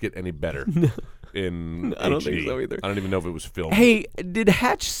effects get any better in I don't HD. think so either. I don't even know if it was filmed. Hey, did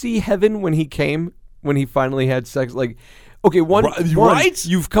Hatch see heaven when he came? When he finally had sex? Like, okay, one, right?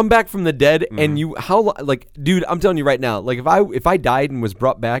 You've come back from the dead, and dude, I'm telling you right now, like if I died and was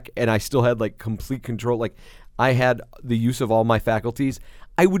brought back, and I still had like complete control, like I had the use of all my faculties,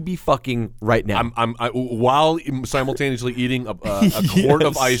 I would be fucking right now. While simultaneously eating a quart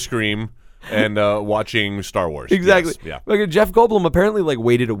of ice cream. And watching Star Wars. Exactly. Yes, yeah. Like Jeff Goldblum apparently like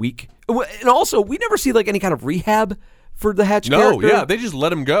waited a week, and also we never see like any kind of rehab for the Hatch character. Yeah, they just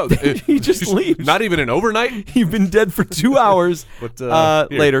let him go. He just leaves. Not even an overnight. You've been dead for 2 hours. But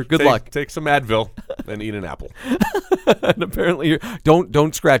here, later, good luck. Take some Advil and eat an apple. And apparently,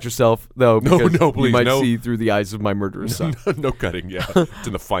 don't scratch yourself though. Because no, please, you might no. see through the eyes of my murderous son. No cutting. Yeah, it's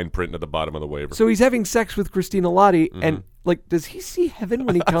in the fine print at the bottom of the waiver. So he's having sex with Christina Lottie, and like, does he see heaven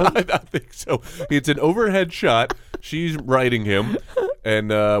when he comes? I think so. It's an overhead shot. She's riding him,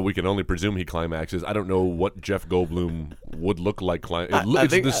 and we can only presume he climaxes. I don't know what Jeff Goldblum would look like.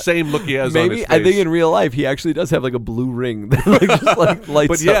 It's the same look he has on his face. I think in real life he actually does have like a blue ring that like, just like lights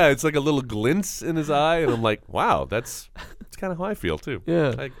but yeah, up. it's like a little glints in his eye, and I'm like, wow, that's kind of how I feel too.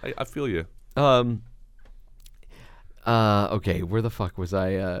 Yeah, I feel you. Okay, where the fuck was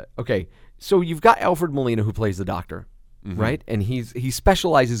I? Okay, so you've got Alfred Molina who plays the doctor. Right, and he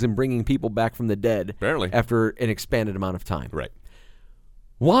specializes in bringing people back from the dead. Apparently, after an expanded amount of time. Right.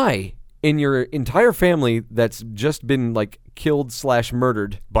 Why, in your entire family that's just been like killed /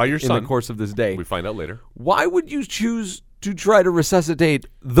 murdered by your son in the course of this day, we find out later. Why would you choose to try to resuscitate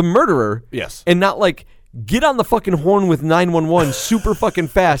the murderer? Yes, and not like get on the fucking horn with 911 super fucking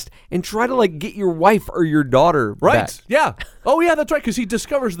fast and try to like get your wife or your daughter right back. Yeah. Oh yeah, that's right, because he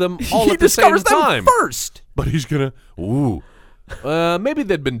discovers them all at the same time first, but he's gonna maybe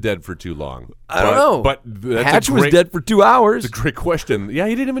they'd been dead for too long. I don't know, but that's Hatch was dead for 2 hours. It's a great question. Yeah,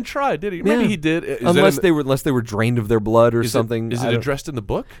 he didn't even try, did he? Maybe he did. Unless they were drained of their blood or something. Is it addressed in the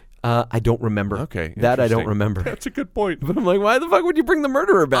book? I don't remember. Okay, that I don't remember. That's a good point. But I'm like, why the fuck would you bring the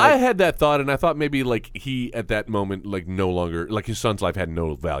murderer back? I had that thought, and I thought maybe like he at that moment like no longer like his son's life had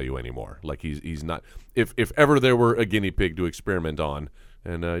no value anymore. Like he's not. If ever there were a guinea pig to experiment on,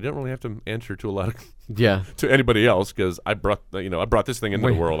 and I don't really have to answer to a lot of to anybody else because I brought this thing into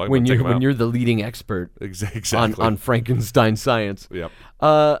the world. When you're the leading expert exactly on Frankenstein science. Yep.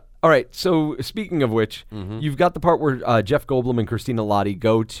 All right, so speaking of which, you've got the part where Jeff Goldblum and Christina Lottie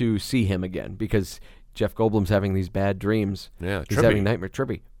go to see him again because Jeff Goldblum's having these bad dreams. Yeah, he's having nightmare.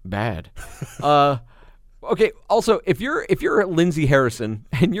 Trippy. Bad. Okay, also, if you're Lindsay Harrison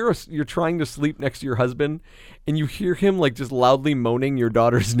and you're trying to sleep next to your husband and you hear him like just loudly moaning your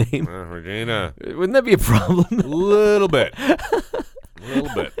daughter's name, Regina, wouldn't that be a problem? A little bit. A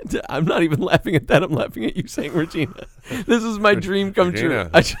little bit. I'm not even laughing at that. I'm laughing at you saying Regina. This is my dream come Regina.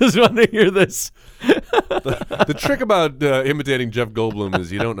 true. I just want to hear this. The trick about imitating Jeff Goldblum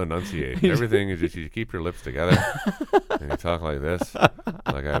is you don't enunciate. Everything is just you keep your lips together and you talk like this.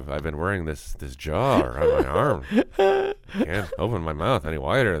 Like I've been wearing this jaw around my arm. I can't open my mouth any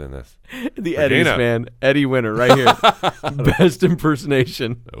wider than this. The Regina. Eddies, man. Eddie Winner right here. Best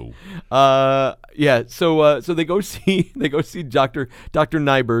impersonation. Oh. Yeah, so they go see Dr.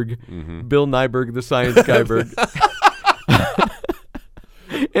 Nyberg, Bill Nyberg, the science guyberg.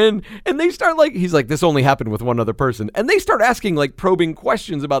 And they start like he's like, this only happened with one other person. And they start asking like probing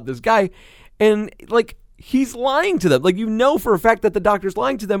questions about this guy, and like he's lying to them. Like, you know for a fact that the doctor's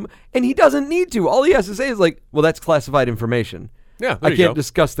lying to them, and he doesn't need to. All he has to say is like, well, that's classified information. Yeah, I can't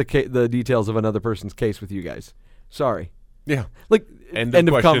discuss the details of another person's case with you guys. Sorry. Yeah. Like, end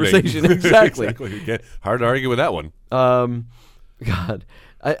of conversation. Exactly. Hard to argue with that one. God,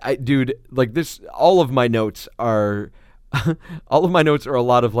 I dude, like this, all of my notes are a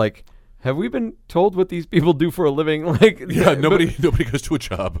lot of like, have we been told what these people do for a living? Like, yeah, nobody goes to a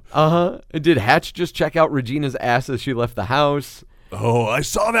job. Did Hatch just check out Regina's ass as she left the house? Oh, I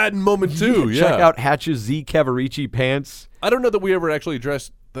saw that in moment two. Yeah. Check out Hatch's Z Cavarici pants. I don't know that we ever actually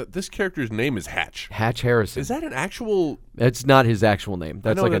addressed that this character's name is Hatch. Hatch Harrison. Is that an actual? It's not his actual name.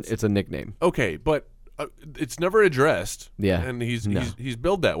 That's like it's a nickname. Okay, but it's never addressed. Yeah, and he's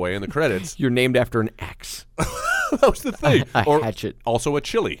billed that way in the credits. You're named after an X. That was the thing. A hatchet. Also a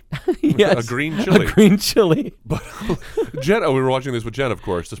chili. Yes. A green chili. A green chili. But Jenna, we were watching this with Jen, of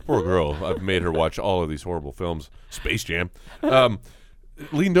course. This poor girl. I've made her watch all of these horrible films. Space Jam.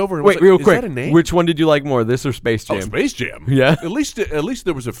 Leaned over and was Wait, like, real is quick. that a name? Which one did you like more, this or Space Jam? Oh, Space Jam. Yeah. At least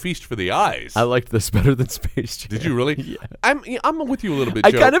there was a feast for the eyes. I liked this better than Space Jam. Did you really? Yeah. I'm with you a little bit, I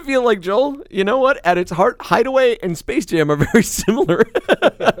Joe. kind of feel like, Joel, you know what? At its heart, Hideaway and Space Jam are very similar.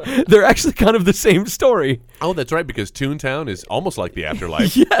 They're actually kind of the same story. Oh, that's right, because Toontown is almost like the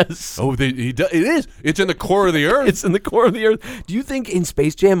afterlife. Yes. Oh, it is. It's in the core of the earth. It's in the core of the earth. Do you think in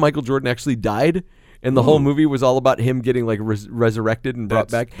Space Jam Michael Jordan actually died? And the whole movie was all about him getting like resurrected and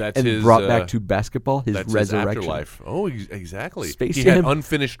brought back, brought back to basketball. His that's resurrection. His afterlife. Oh, exactly. Space he Jam. had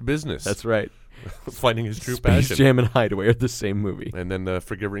unfinished business. That's right. Finding his true Space passion. Jam and Hideaway are the same movie. And then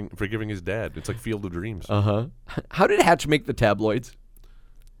forgiving his dad. It's like Field of Dreams. How did Hatch make the tabloids?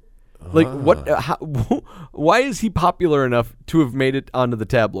 Like what? Why is he popular enough to have made it onto the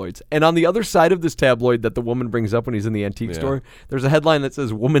tabloids? And on the other side of this tabloid that the woman brings up when he's in the antique store, there's a headline that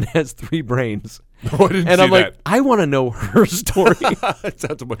says "Woman has 3 brains." Oh, I didn't and see I'm like, that. I want to know her story. That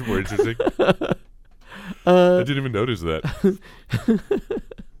sounds much more interesting. I didn't even notice that.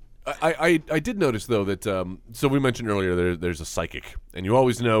 I did notice though that so we mentioned earlier there's a psychic, and you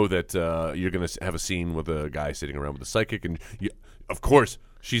always know that you're going to have a scene with a guy sitting around with a psychic, and of course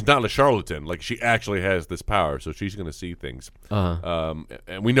she's not a charlatan. Like, she actually has this power, so she's going to see things. And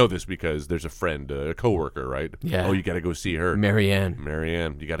we know this because there's a friend, a coworker, right? Yeah. Oh, you got to go see her,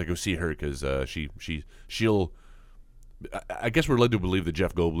 Marianne, you got to go see her because she'll. I guess we're led to believe that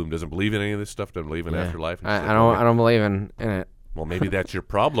Jeff Goldblum doesn't believe in any of this stuff, doesn't believe in afterlife. And I don't believe in it. Well, maybe that's your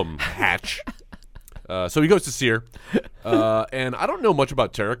problem, Hatch. So he goes to see her, and I don't know much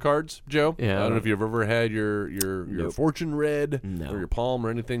about tarot cards, Joe. Yeah, I don't know if you've ever had your fortune read or your palm or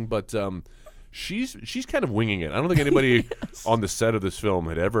anything, but she's kind of winging it. I don't think anybody on the set of this film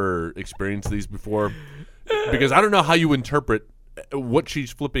had ever experienced these before, because I don't know how you interpret what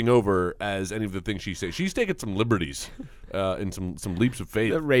she's flipping over as any of the things she says. She's taking some liberties and some leaps of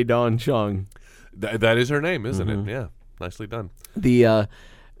faith. Ray Dawn Chong. That is her name, isn't it? Yeah, nicely done.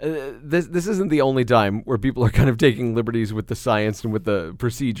 This isn't the only time where people are kind of taking liberties with the science and with the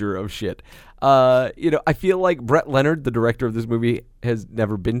procedure of shit. I feel like Brett Leonard, the director of this movie, has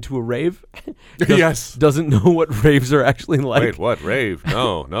never been to a rave. Yes. Doesn't know what raves are actually like. Wait, what? Rave?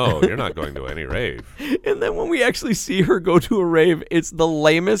 No, you're not going to any rave. And then when we actually see her go to a rave, it's the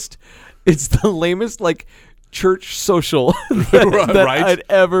lamest like church social that Right? I'd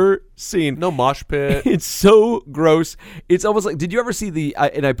ever seen. No mosh pit. It's so gross. It's almost like, did you ever see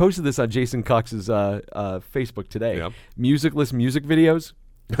and I posted this on Jason Cox's Facebook today, musicless music videos?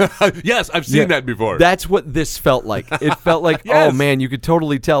 Yes, I've seen that before. That's what this felt like. It felt like, Yes. oh man, you could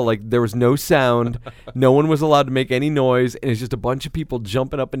totally tell, like, there was no sound, no one was allowed to make any noise, and it's just a bunch of people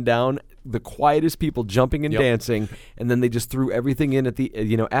jumping up and down, the quietest people jumping and dancing, and then they just threw everything in at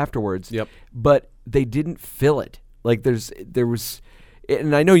the afterwards. Yep. But they didn't fill it. Like there was.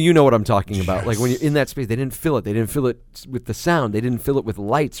 And I know you know what I'm talking about. Like when you're in that space, they didn't fill it. They didn't fill it with the sound. They didn't fill it with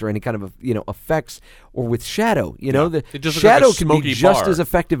lights or any kind of effects or with shadow. The It just looked shadow like a can be smoky just bar. as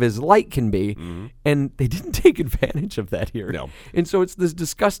effective as light can be, and they didn't take advantage of that here. No. And so it's this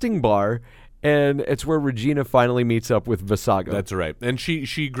disgusting bar, and it's where Regina finally meets up with Visago. That's right. And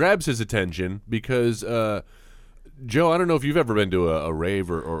she grabs his attention because, Joe, I don't know if you've ever been to a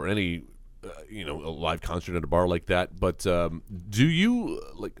rave or any a live concert at a bar like that, but do you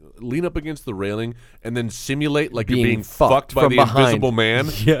lean up against the railing and then simulate like you're being fucked by from the behind. Invisible Man?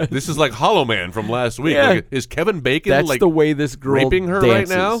 Yes. This is like Hollow Man from last week. Yeah. Like, is Kevin Bacon That's the way this girl raping her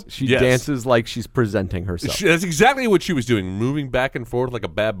dances. right now? She Yes. dances like she's presenting herself. That's exactly what she was doing, moving back and forth like a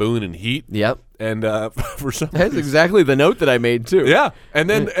baboon in heat. Yep. And for some That's reason, exactly the note that I made too. yeah. And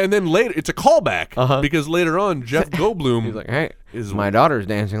then later, it's a callback because later on, Jeff Goldblum He's like, hey, is my daughter's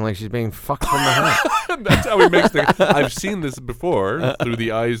dancing like she's being fucked from behind. That's how he makes the. I've seen this before through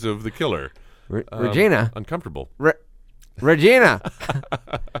the eyes of the killer. Regina. Uncomfortable. Regina.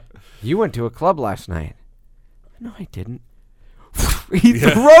 You went to a club last night. No, I didn't. He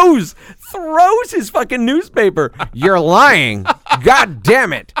throws his fucking newspaper. You're lying. God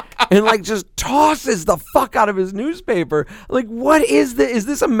damn it. And just tosses the fuck out of his newspaper. Like, what is this? Is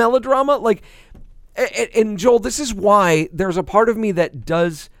this a melodrama? Like, and Joel, this is why there's a part of me that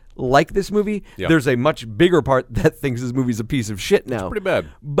does like this movie. Yep. There's a much bigger part that thinks this movie's a piece of shit now. It's pretty bad.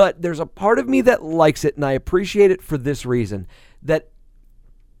 But there's a part of me that likes it, and I appreciate it for this reason, that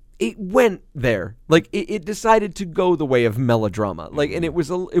it went there. Like, it decided to go the way of melodrama. Like, and it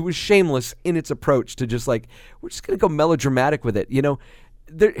was shameless in its approach to just we're just going to go melodramatic with it.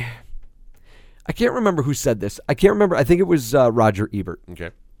 I can't remember who said this. I can't remember. I think it was Roger Ebert.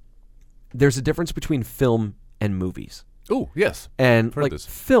 Okay. There's a difference between film and movies. Oh, yes. And Heard like this.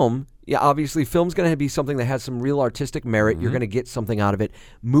 film, yeah, obviously film's going to be something that has some real artistic merit. You're going to get something out of it.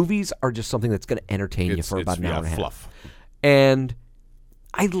 Movies are just something that's going to entertain you for about an hour and a half. Fluff. And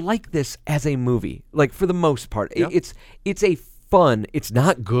I like this as a movie, like for the most part. Yeah. It's a fun. It's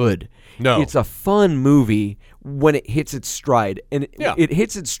not good. No. It's a fun movie when it hits its stride, and it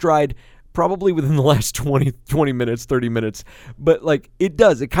hits its stride probably within the last 20 minutes, 30 minutes. But like it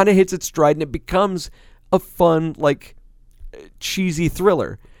does, it kind of hits its stride, and it becomes a fun, like cheesy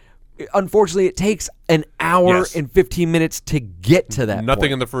thriller. Unfortunately, it takes an hour and 15 minutes to get to that Nothing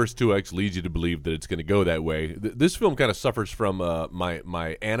point. in the first 2 acts leads you to believe that it's going to go that way. This film kind of suffers from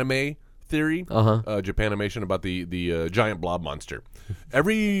my anime theory, Japanimation, about the giant blob monster.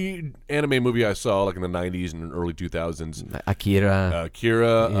 Every anime movie I saw, like in the 90s and early 2000s, Akira,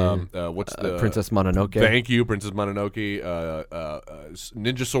 what's the Princess Mononoke. Thank you, Princess Mononoke,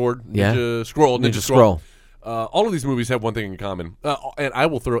 Ninja Sword, Yeah. Ninja Scroll. All of these movies have one thing in common, and I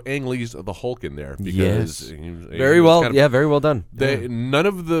will throw Ang Lee's The Hulk in there because very well done. None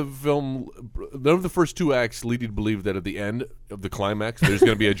of the first 2 acts lead you to believe that at the end of the climax there's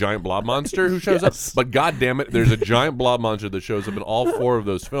going to be a giant blob monster who shows up. But God damn it, there's a giant blob monster that shows up in all 4 of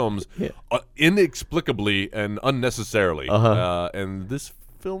those films, inexplicably and unnecessarily. And this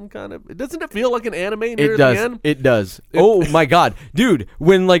film doesn't it feel like an anime near the end? It does. Oh my god, dude!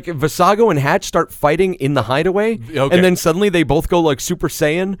 When like Visago and Hatch start fighting in the Hideaway, and then suddenly they both go like Super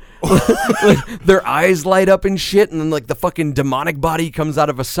Saiyan, like, their eyes light up and shit, and then like the fucking demonic body comes out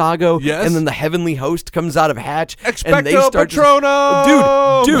of Visago, and then the heavenly host comes out of Hatch, and they start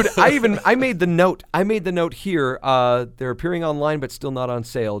Patronum! Dude! I made the note. I made the note here. They're appearing online, but still not on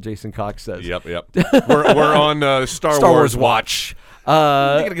sale. Jason Cox says. Yep. We're on Star Wars Watch.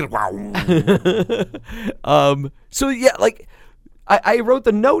 So yeah, like I wrote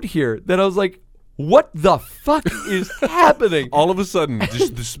the note here that I was like, what the fuck is happening? All of a sudden,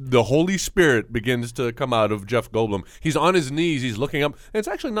 just the Holy Spirit begins to come out of Jeff Goldblum. He's on his knees. He's looking up. And it's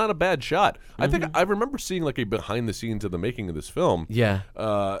actually not a bad shot. I think I remember seeing like a behind the scenes of the making of this film. Yeah.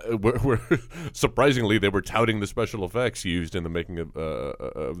 Where surprisingly they were touting the special effects used in the making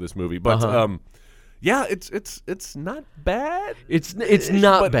of this movie. But yeah, it's not bad. It's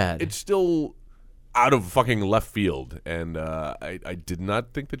not bad. It's still out of fucking left field, and I did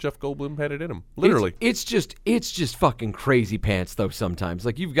not think that Jeff Goldblum had it in him. Literally, it's just fucking crazy pants though. Sometimes,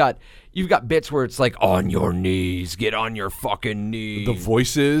 like you've got bits where it's like on your knees, get on your fucking knees. The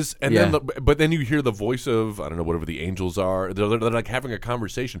voices, and but then you hear the voice of I don't know whatever the angels are. They're like having a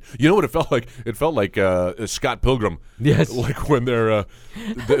conversation. You know what it felt like? It felt like Scott Pilgrim. Yes, like when they're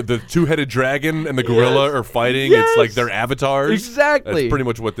the 2-headed dragon and the gorilla are fighting. Yes. It's like their avatars. Exactly. That's pretty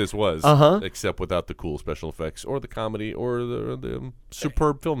much what this was. Except without the cool special effects or the comedy or the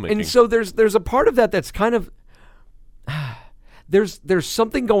superb filmmaking. And so there's a part of that that's kind of there's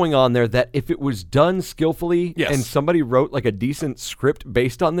something going on there that if it was done skillfully and somebody wrote like a decent script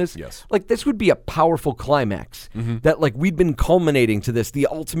based on this, like this would be a powerful climax that like we'd been culminating to this, the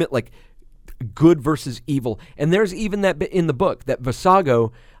ultimate like good versus evil. And there's even that bit in the book that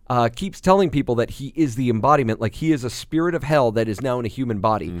Visago keeps telling people that he is the embodiment, like he is a spirit of hell that is now in a human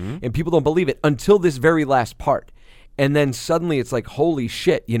body. And people don't believe it until this very last part. And then suddenly it's like, holy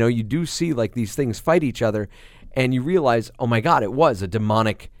shit, you know, you do see like these things fight each other and you realize, oh my God, it was a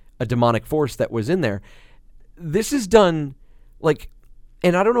demonic force that was in there. This is done like,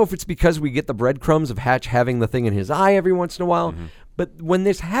 and I don't know if it's because we get the breadcrumbs of Hatch having the thing in his eye every once in a while, but when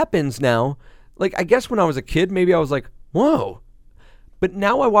this happens now, like I guess when I was a kid, maybe I was like, whoa. But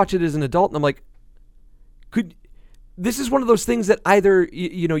now I watch it as an adult and I'm like, this is one of those things that either,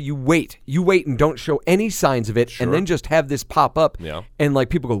 you wait and don't show any signs of it and then just have this pop up and like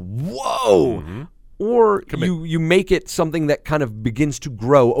people go, whoa. Or you make it something that kind of begins to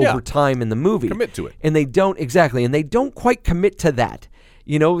grow over time in the movie. Commit to it. And they don't, exactly, and they don't quite commit to that.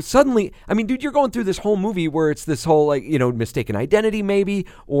 You know, suddenly, I mean, dude, you're going through this whole movie where it's this whole, like, mistaken identity maybe,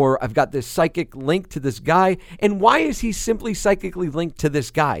 or I've got this psychic link to this guy. And why is he simply psychically linked to this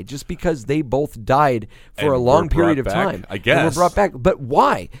guy? Just because they both died for a long period of time. I guess. And were brought back. But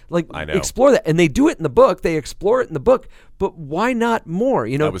why? Like, I know. Explore that. And they do it in the book. They explore it in the book. But why not more?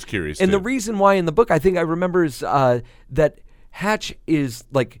 I was curious, And too. the reason why in the book, I think I remember is that Hatch is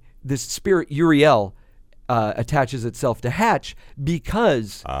like this spirit, Uriel, attaches itself to Hatch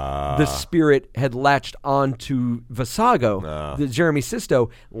because the spirit had latched onto Vasago. Jeremy Sisto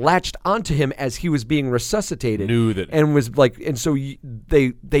latched onto him as he was being resuscitated. Knew that. And was like, and so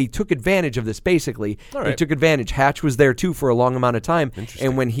they took advantage of this. Basically, they took advantage. Hatch was there too for a long amount of time,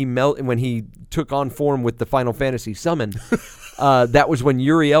 and when he took on form with the Final Fantasy summon. That was when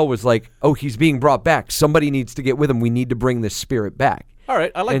Uriel was like, "Oh, he's being brought back. Somebody needs to get with him. We need to bring this spirit back." All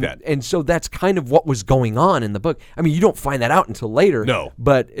right, I like that. And so that's kind of what was going on in the book. I mean, you don't find that out until later. No.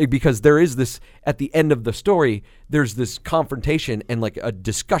 But because there is this, at the end of the story, there's this confrontation and like a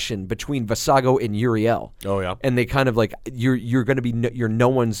discussion between Vasago and Uriel. Oh, yeah. And they kind of like, you're going to be no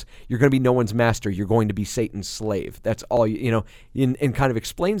one's master. You're going to be Satan's slave. That's all, and kind of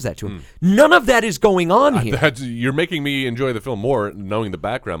explains that to him. None of that is going on here. You're making me enjoy the film more knowing the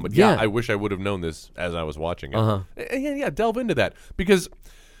background. But yeah, I wish I would have known this as I was watching it. Yeah, delve into that because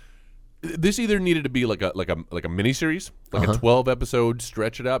this either needed to be like a miniseries, like a 12-episode,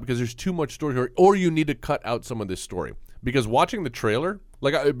 stretch it out because there's too much story here, or you need to cut out some of this story. Because watching the trailer,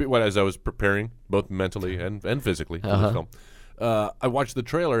 as I was preparing, both mentally and physically for this film, I watched the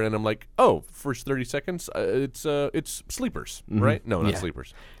trailer and I'm like, oh, first 30 seconds, it's sleepers, right? No, not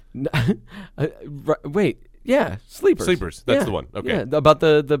sleepers. Wait. Yeah, Sleepers. Sleepers, that's the one. Okay. Yeah, about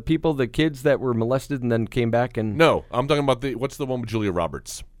the people, the kids that were molested and then came back and... No, I'm talking about what's the one with Julia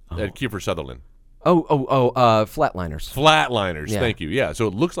Roberts and Kiefer Sutherland? Flatliners. Flatliners, thank you. Yeah, so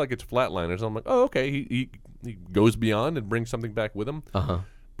it looks like it's Flatliners. I'm like, oh, okay, he goes beyond and brings something back with him.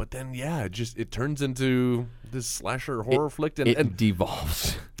 But then, it turns into this slasher horror flick. And it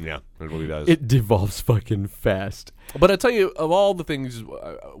devolves. Yeah, it really does. It devolves fucking fast. But I tell you, of all the things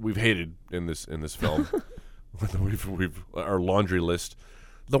we've hated in this film, we've our laundry list,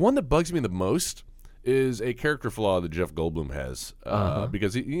 the one that bugs me the most is a character flaw that Jeff Goldblum has.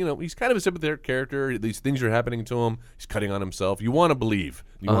 Because he's kind of a sympathetic character. These things are happening to him. He's cutting on himself. You want to believe.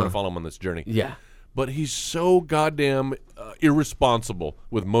 You want to follow him on this journey. Yeah. But he's so goddamn irresponsible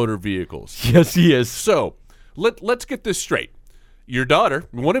with motor vehicles. Yes, he is. So let's get this straight. Your daughter,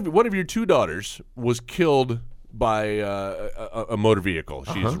 one of your two daughters, was killed by a motor vehicle.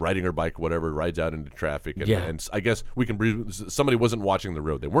 She's riding her bike, whatever, rides out into traffic, and I guess we can breathe. Somebody wasn't watching the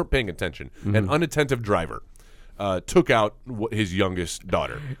road. They weren't paying attention. An unattentive driver took out his youngest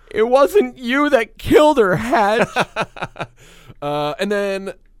daughter. It wasn't you that killed her, Hatch. And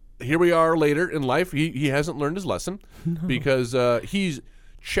then here we are later in life. He hasn't learned his lesson because he's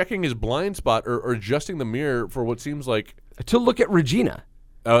checking his blind spot or adjusting the mirror for what seems like to look at Regina.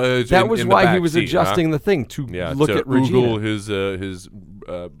 That was why he was adjusting the thing to look at Regina. His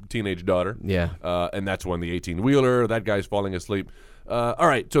teenage daughter. Yeah. And that's when the 18-wheeler, that guy's falling asleep. All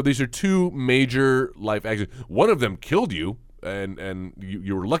right, so these are two major life accidents. One of them killed you, and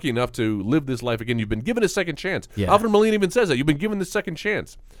you were lucky enough to live this life again. You've been given a second chance. Yeah. Alfred Molina even says that. You've been given the second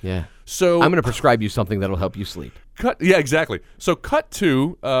chance. Yeah. So I'm going to prescribe you something that'll help you sleep. Yeah, exactly. So cut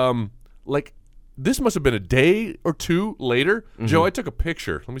to, this must have been a day or two later. Joe, I took a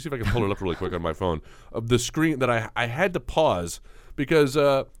picture. Let me see if I can pull it up really quick on my phone of the screen that I had to pause because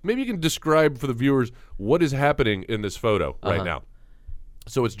maybe you can describe for the viewers what is happening in this photo right now.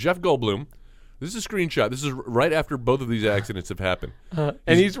 So it's Jeff Goldblum. This is a screenshot. This is right after both of these accidents have happened.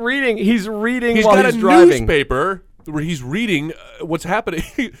 And he's reading He's while got he's a driving. newspaper where he's reading what's happening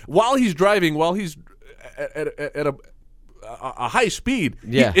while he's driving, while he's at a high speed.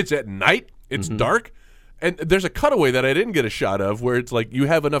 Yeah. It's at night. It's dark. And there's a cutaway that I didn't get a shot of where it's like you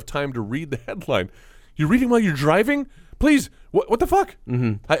have enough time to read the headline. You're reading while you're driving? Please, what the fuck?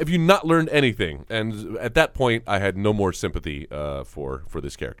 Have you not learned anything? And at that point, I had no more sympathy for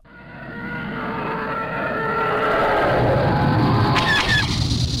this character.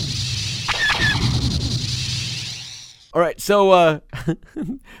 All right, so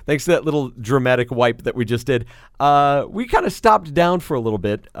thanks to that little dramatic wipe that we just did, we kind of stopped down for a little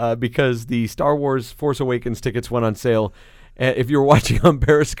bit because the Star Wars Force Awakens tickets went on sale. If you were watching on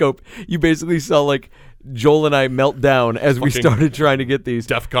Periscope, you basically saw like Joel and I melt down as we started trying to get these.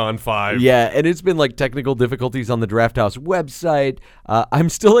 DEFCON 5. Yeah, and it's been like technical difficulties on the Draft House website. I'm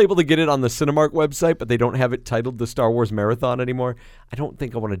still able to get it on the Cinemark website, but they don't have it titled the Star Wars Marathon anymore. I don't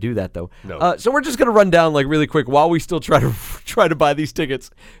think I want to do that though. No. So we're just gonna run down like really quick while we still try to buy these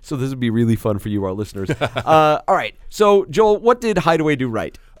tickets. So this would be really fun for you, our listeners. All right. So Joel, what did Hideaway do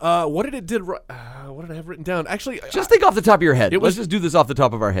right? What did it did right? What did I have written down? Actually, just think off the top of your head. Let's just do this off the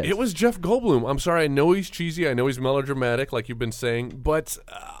top of our heads. It was Jeff Goldblum. I'm sorry. I know he's cheesy. I know he's melodramatic, like you've been saying. But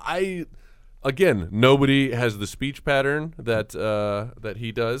again, nobody has the speech pattern that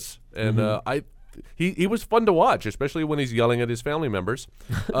he does, and He was fun to watch, especially when he's yelling at his family members.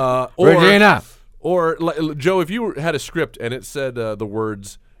 Regina! Or, Joe, if you had a script and it said the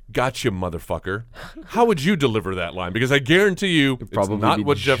words, "Gotcha, motherfucker," how would you deliver that line? Because I guarantee you it's not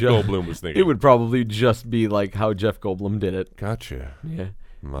what Jeff Goldblum was thinking. It would probably just be like how Jeff Goldblum did it. Gotcha. Yeah.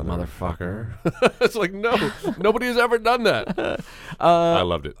 Motherfucker. It's like, no, nobody has ever done that. I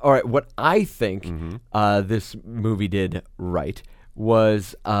loved it. All right, what I think this movie did right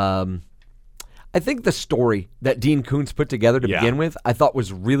was I think the story that Dean Koontz put together to begin with, I thought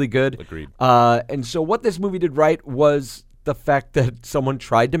was really good. Agreed. And so what this movie did right was the fact that someone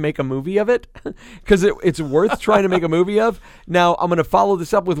tried to make a movie of it, because it's worth trying to make a movie of. Now, I'm going to follow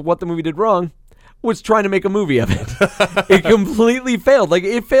this up with what the movie did wrong, was trying to make a movie of it. It completely failed. Like,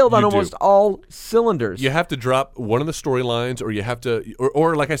 it failed on almost all cylinders. You have to drop one of the storylines, or you have to,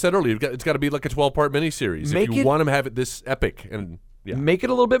 or like I said earlier, it's got to be like a 12-part miniseries if you want to have it this epic. And yeah. Make it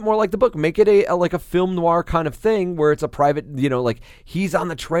a little bit more like the book. Make it like a film noir kind of thing where it's a private, like he's on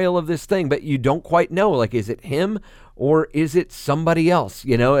the trail of this thing, but you don't quite know. Like, is it him or is it somebody else?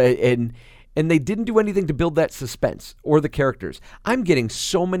 And they didn't do anything to build that suspense or the characters. I'm getting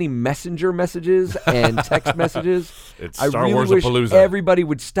so many messenger messages and text messages. It's I Star really Wars wish Palooza. everybody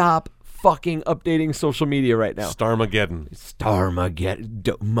would stop fucking updating social media right now. Starmageddon.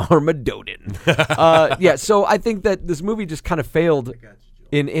 Marmadoden. Yeah, so I think that this movie just kind of failed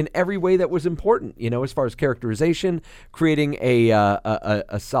in every way that was important, as far as characterization, creating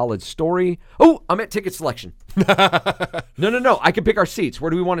a solid story. Oh, I'm at ticket selection. No. I can pick our seats.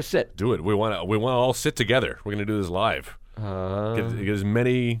 Where do we want to sit? Do it. We want to all sit together. We're going to do this live. Get as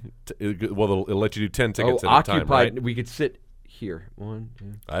many. It'll let you do 10 tickets at a time, occupied. right? We could sit here. 1, 2.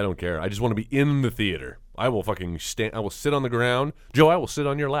 I don't care. I just want to be in the theater. I will fucking stand. I will sit on the ground. Joe, I will sit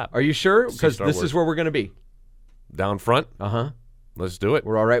on your lap. Are you sure? Because Star this Wars. is where we're going to be. Down front? Uh-huh. Let's do it.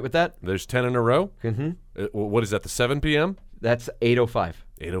 We're all right with that? There's 10 in a row? Mm-hmm. What is that, the 7 p.m.? That's 8:05.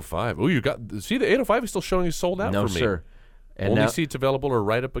 8:05. Oh, you got... See, the 8:05 is still showing you sold out no, for me. Sir. And Only now, seats available are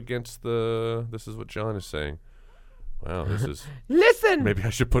right up against the... This is what John is saying. Wow, this is... Listen! Maybe I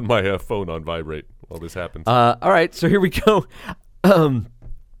should put my phone on vibrate while this happens. All right, so here we go.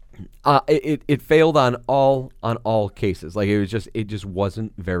 It failed on all cases. Like, it just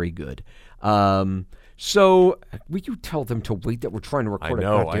wasn't very good. So will you tell them to wait that we're trying to record a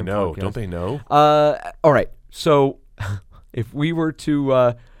goddamn I know. podcast? Don't they know? All right. So if we were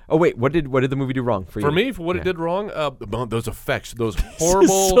to what did the movie do wrong for you? For me, for what it did wrong, those effects, those horrible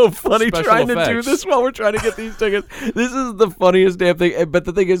This is so funny special trying effects. to do this while we're trying to get these tickets. This is the funniest damn thing. But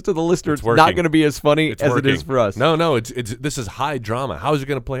the thing is, to the listener, it's not working. going to be as funny as working. it is for us. No, this is high drama. How is it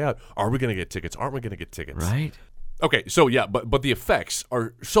going to play out? Are we going to get tickets? Aren't we going to get tickets? Right? Okay, so yeah, but the effects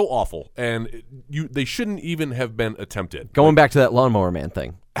are so awful, and they shouldn't even have been attempted. Going back to that Lawnmower Man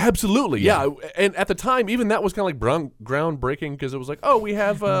thing. Absolutely, yeah. And at the time, even that was kind of like groundbreaking, because it was like, oh, we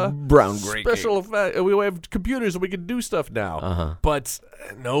have Groundbreaking. special effects. We have computers and we can do stuff now. Uh-huh. But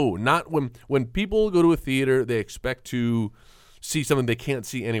no, not when people go to a theater, they expect to see something they can't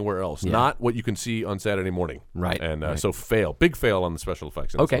see anywhere else, not what you can see on Saturday morning. Right. And right. So big fail on the special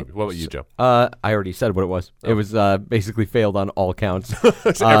effects. In this movie. What about you, Joe? I already said what it was. It was basically failed on all counts.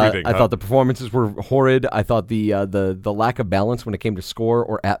 Everything. I thought the performances were horrid. I thought the lack of balance when it came to score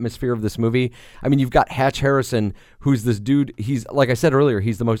or atmosphere of this movie. I mean, you've got Hatch Harrison, who's this dude. He's, like I said earlier,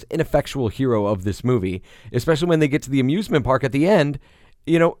 he's the most ineffectual hero of this movie, especially when they get to the amusement park at the end.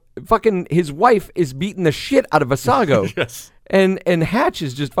 Fucking his wife is beating the shit out of Vasago. Yes. And Hatch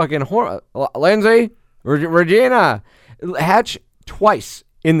is just fucking Lindsay, Regina. Hatch twice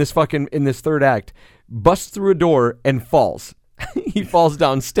in this third act busts through a door and falls. He falls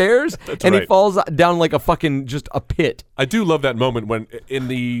downstairs and right. he falls down like a fucking just a pit. I do love that moment when, in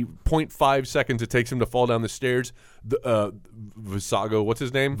the 0.5 seconds it takes him to fall down the stairs, Vasago, what's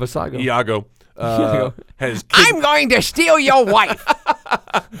his name? Vasago. Iago. Has I'm going to steal your wife.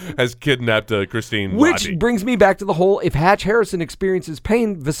 has kidnapped Christine Which Lottie. brings me back to the whole, if Hatch Harrison experiences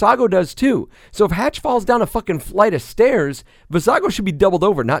pain, Vasago does too. So if Hatch falls down a fucking flight of stairs, Vasago should be doubled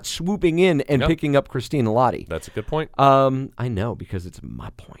over, not swooping in and picking up Christine Lottie. That's a good point. I know, because it's my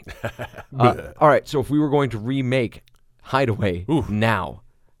point. All right, so if we were going to remake Hideaway now,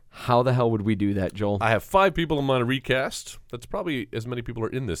 how the hell would we do that, Joel? I have 5 people I'm on a recast. That's probably as many people are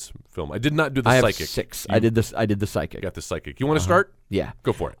in this film. I did not do the I have psychic. 6. I did the psychic. Got the psychic. You want to start? Yeah.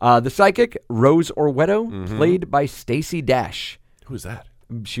 Go for it. The psychic, Rose Orwetto, played by Stacey Dash. Who is that?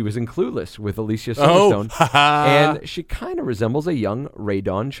 She was in Clueless with Alicia Silverstone. And she kind of resembles a young Rae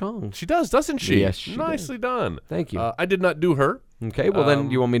Dawn Chong. She does, doesn't she? Yes, she Nicely done. Thank you. I did not do her. Okay, well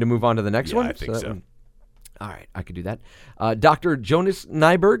then you want me to move on to the next one? I think so. All right, I could do that. Dr. Jonas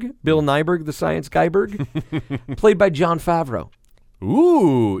Nyberg, Bill Nyberg, the science guyberg, played by Jon Favreau.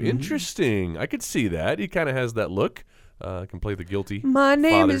 Ooh, interesting. I could see that. He kind of has that look. Can play the guilty My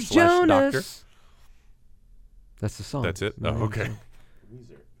name father is slash Jonas. doctor. That's the song. That's it? Oh, okay.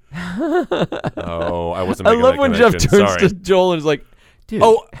 Oh, I wasn't I making love that when Jeff connection. turns Sorry. to Joel and is like, dude.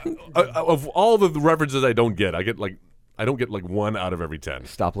 Oh, of all the references I don't get, I don't get like 1 out of every 10.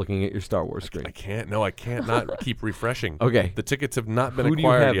 Stop looking at your Star Wars screen. I can't. No, I can't not keep refreshing. Okay. The tickets have not been Who do you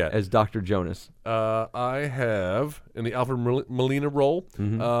acquired have yet. as Dr. Jonas? I have in the Alfred Molina role,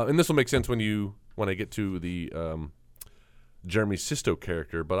 and this will make sense when I get to the Jeremy Sisto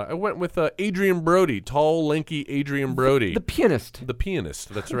character. But I went with Adrian Brody, tall, lanky Adrian Brody, The pianist. the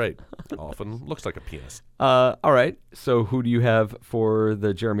pianist. That's right. Often looks like a pianist. All right. So who do you have for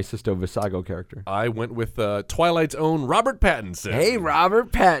the Jeremy Sisto Visago character? I went with Twilight's own Robert Pattinson. Hey,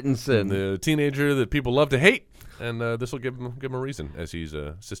 Robert Pattinson. The teenager that people love to hate. And this will give him a reason as he's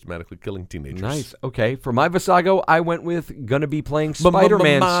systematically killing teenagers. Nice. Okay. For my Visago, I went with gonna be playing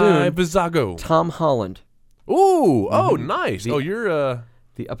Spider-Man soon. Visago. Tom Holland, Ooh, oh, nice. You're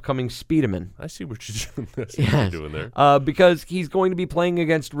the upcoming Speedaman. I see what you're doing. Yes. Because he's going to be playing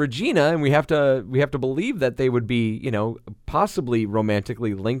against Regina, and we have to believe that they would be, possibly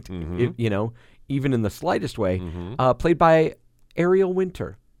romantically linked, even in the slightest way. Played by Ariel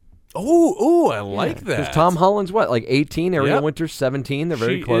Winter. Oh, I like that. Because Tom Holland's what, like 18? Ariel Yep. Winter's 17. They're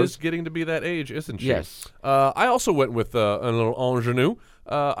very she close. is getting to be that age, isn't she? Yes. I also went with a little ingenue.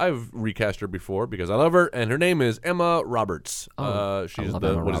 I've recast her before because I love her, and her name is Emma Roberts. She's love the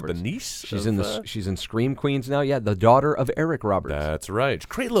Emma what is Roberts. the niece? She's of, she's in Scream Queens now. Yeah, the daughter of Eric Roberts. That's right.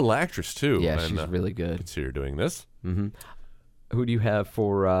 Great little actress too. Yeah, and, she's really good. Let's see her doing this. Who do you have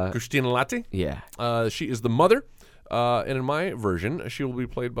for? Christina Latti. Yeah. She is the mother. And in my version, she will be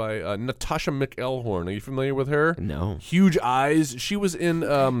played by Natasha McElhorn. Are you familiar with her? No. Huge eyes. She was in.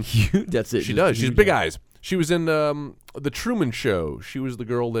 That's it. She does. She's big eyes. She was in The Truman Show. She was the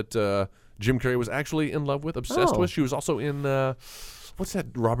girl that Jim Carrey was actually in love with, obsessed with. She was also in. What's that?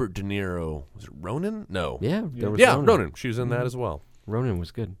 Robert De Niro. Was it Ronin? No. Yeah. There was Ronin. She was in that as well. Ronin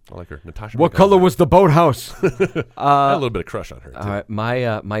was good. I like her. Natasha. What McElhorn. color was the boathouse? I had a little bit of crush on her. Too. All right,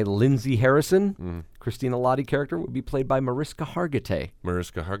 my Lindsay Harrison, Christina Lottie character would be played by Mariska Hargitay.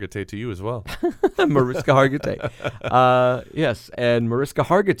 Mariska Hargitay to you as well. Mariska Hargitay. Yes, and Mariska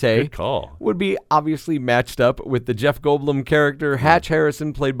Hargitay Good call. would be obviously matched up with the Jeff Goldblum character, Hatch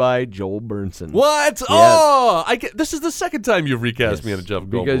Harrison, played by Joel Burnson. What? Oh, this is the second time you've recast me in a Jeff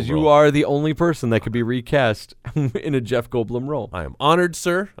Goldblum Because you role. are the only person that could be recast in a Jeff Goldblum role. I am honored,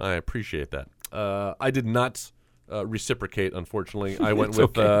 sir. I appreciate that. I did not reciprocate, unfortunately. I went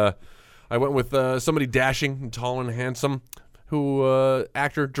with somebody dashing, and tall, and handsome, who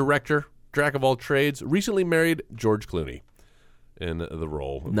actor, director, jack of all trades, recently married George Clooney in the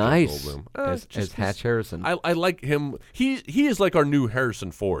role. Of Nice. Jeff Goldblum. As Hatch Harrison. I like him. He is like our new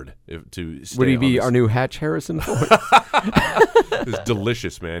Harrison Ford. Would he be our new Hatch Harrison Ford? It's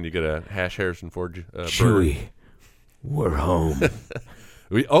delicious, man. You get a Hash Harrison Ford burger. Chewie, we're home.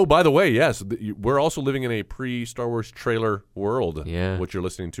 By the way, yes, we're also living in a pre-Star Wars trailer world. Yeah. What you're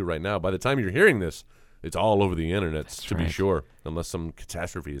listening to right now. By the time you're hearing this, it's all over the internet, to be right. sure, unless some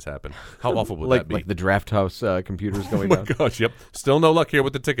catastrophe has happened. How awful would that be? Like the Draft House computers going Oh my down. gosh, yep. Still no luck here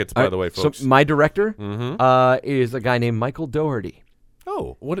with the tickets, by the way, folks. So my director is a guy named Michael Dougherty.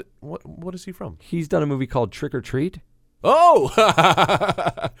 Oh, what is he from? He's done a movie called Trick or Treat. Oh!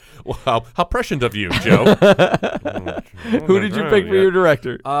 Wow, how prescient of you, Joe. Who did you pick for your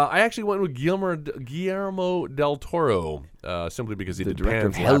director? I actually went with Guillermo del Toro, simply because he The did director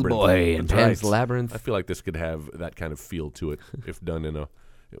of Pan's Labyrinth. Hellboy and That's Pan's right. Labyrinth. I feel like this could have that kind of feel to it if done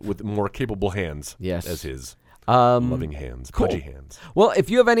with more capable hands Yes. as his. Loving hands, cool. pudgy hands. Well, if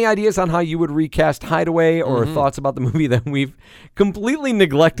you have any ideas on how you would recast Hideaway or thoughts about the movie that we've completely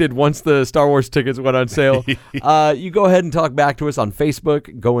neglected once the Star Wars tickets went on sale, you go ahead and talk back to us on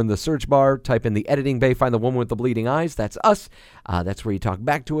Facebook. Go in the search bar, type in the editing bay, find the woman with the bleeding eyes. That's us. That's where you talk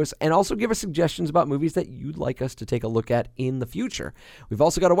back to us. And also give us suggestions about movies that you'd like us to take a look at in the future. We've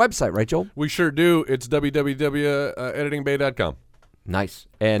also got a website, right, Joel? We sure do. It's www.editingbay.com. Nice.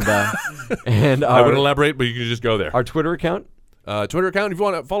 And and I would elaborate, but you can just go there. our Twitter account? Twitter account. If you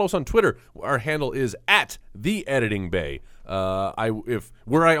want to follow us on Twitter, our handle is @theeditingbay. If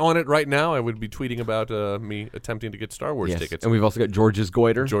were I on it right now, I would be tweeting about me attempting to get Star Wars tickets. And we've also got George's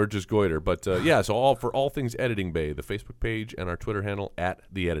Goiter. George's Goiter. But so for all things Editing Bay, the Facebook page and our Twitter handle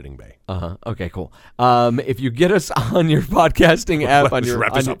 @theeditingbay. Okay, cool. If you get us on your podcasting app Let's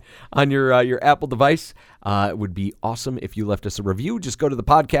wrap this up. on your Apple device, it would be awesome if you left us a review. Just go to the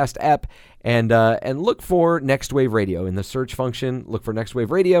podcast app and look for Next Wave Radio in the search function. Look for Next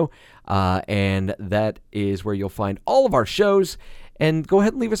Wave Radio, and that is where you'll find all of our shows. And go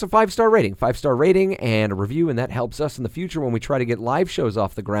ahead and leave us a 5-star rating. 5-star rating and a review, and that helps us in the future when we try to get live shows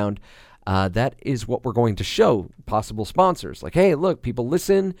off the ground. That is what we're going to show possible sponsors. Like, hey, look, people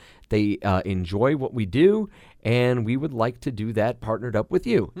listen. They enjoy what we do, and we would like to do that partnered up with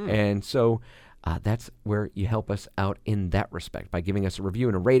you. And so that's where you help us out in that respect by giving us a review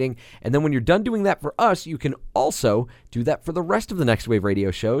and a rating. And then when you're done doing that for us, you can also do that for the rest of the Next Wave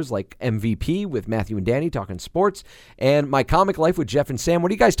radio shows, like MVP with Matthew and Danny talking sports, and My Comic Life with Jeff and Sam.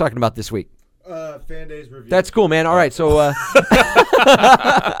 What are you guys talking about this week? Fan Days review. That's cool, man. All right, so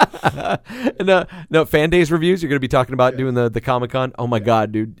no Fan Days reviews. You're going to be talking about doing the Comic-Con. Oh my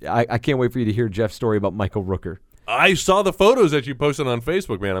God, dude! I can't wait for you to hear Jeff's story about Michael Rooker. I saw the photos that you posted on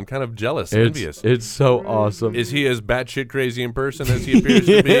Facebook, man. I'm kind of jealous, envious. It's so awesome. Is he as batshit crazy in person as he appears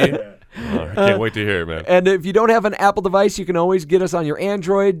to be? Oh, I can't wait to hear it, man. And if you don't have an Apple device, you can always get us on your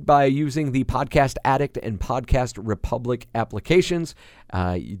Android by using the Podcast Addict and Podcast Republic applications.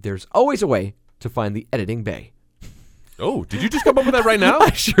 There's always a way to find the editing bay. Oh, did you just come up with that right now?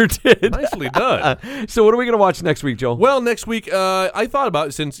 I sure did. Nicely done. So what are we going to watch next week, Joel? Well, next week, I thought about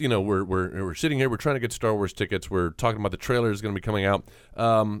it since, we're sitting here, we're trying to get Star Wars tickets, we're talking about the trailer is going to be coming out.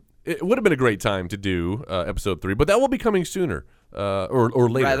 It would have been a great time to do episode 3, but that will be coming sooner or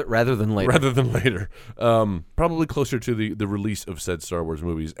later. Rather than later. Rather than later. Probably closer to the release of said Star Wars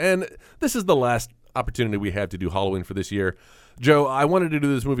movies. And this is the last opportunity we have to do Halloween for this year. Joe, I wanted to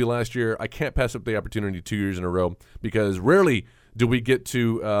do this movie last year. I can't pass up the opportunity 2 years in a row because rarely do we get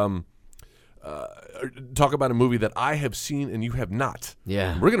to talk about a movie that I have seen and you have not.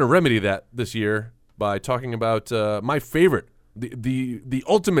 Yeah. We're going to remedy that this year by talking about my favorite, the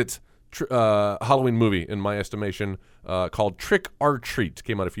ultimate Halloween movie, in my estimation, called Trick or Treat.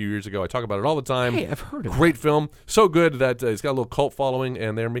 Came out a few years ago. I talk about it all the time. Hey, I've heard of it. Great film. So good that it's got a little cult following,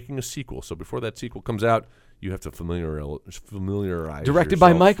 and they're making a sequel. So before that sequel comes out, you have to familiarize Directed by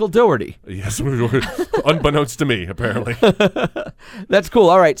yourself. Michael Dougherty. Yes, unbeknownst to me, apparently. That's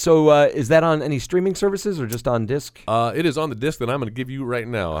cool. All right, so is that on any streaming services or just on disc? It is on the disc that I'm going to give you right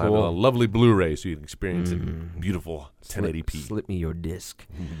now. I have a lovely Blu-ray, so you can experience it in beautiful 1080p. Slip me your disc.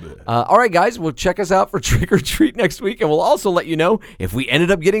 All right, guys, well, check us out for Trick or Treat next week, and we'll also let you know if we ended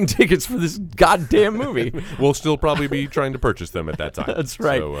up getting tickets for this goddamn movie. We'll still probably be trying to purchase them at that time. That's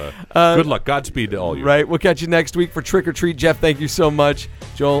right. So good luck. Godspeed to all you. Right, we'll catch you next week for Trick or Treat. Jeff, thank you so much.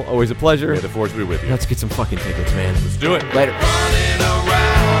 Joel, always a pleasure. May the force be with you. Let's get some fucking tickets, man. Let's do it. Later. Running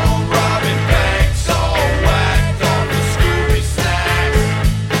around, robbing banks, all whacked on the Scooby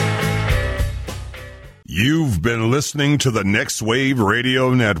Snacks. You've been listening to the Next Wave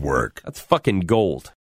Radio Network. That's fucking gold.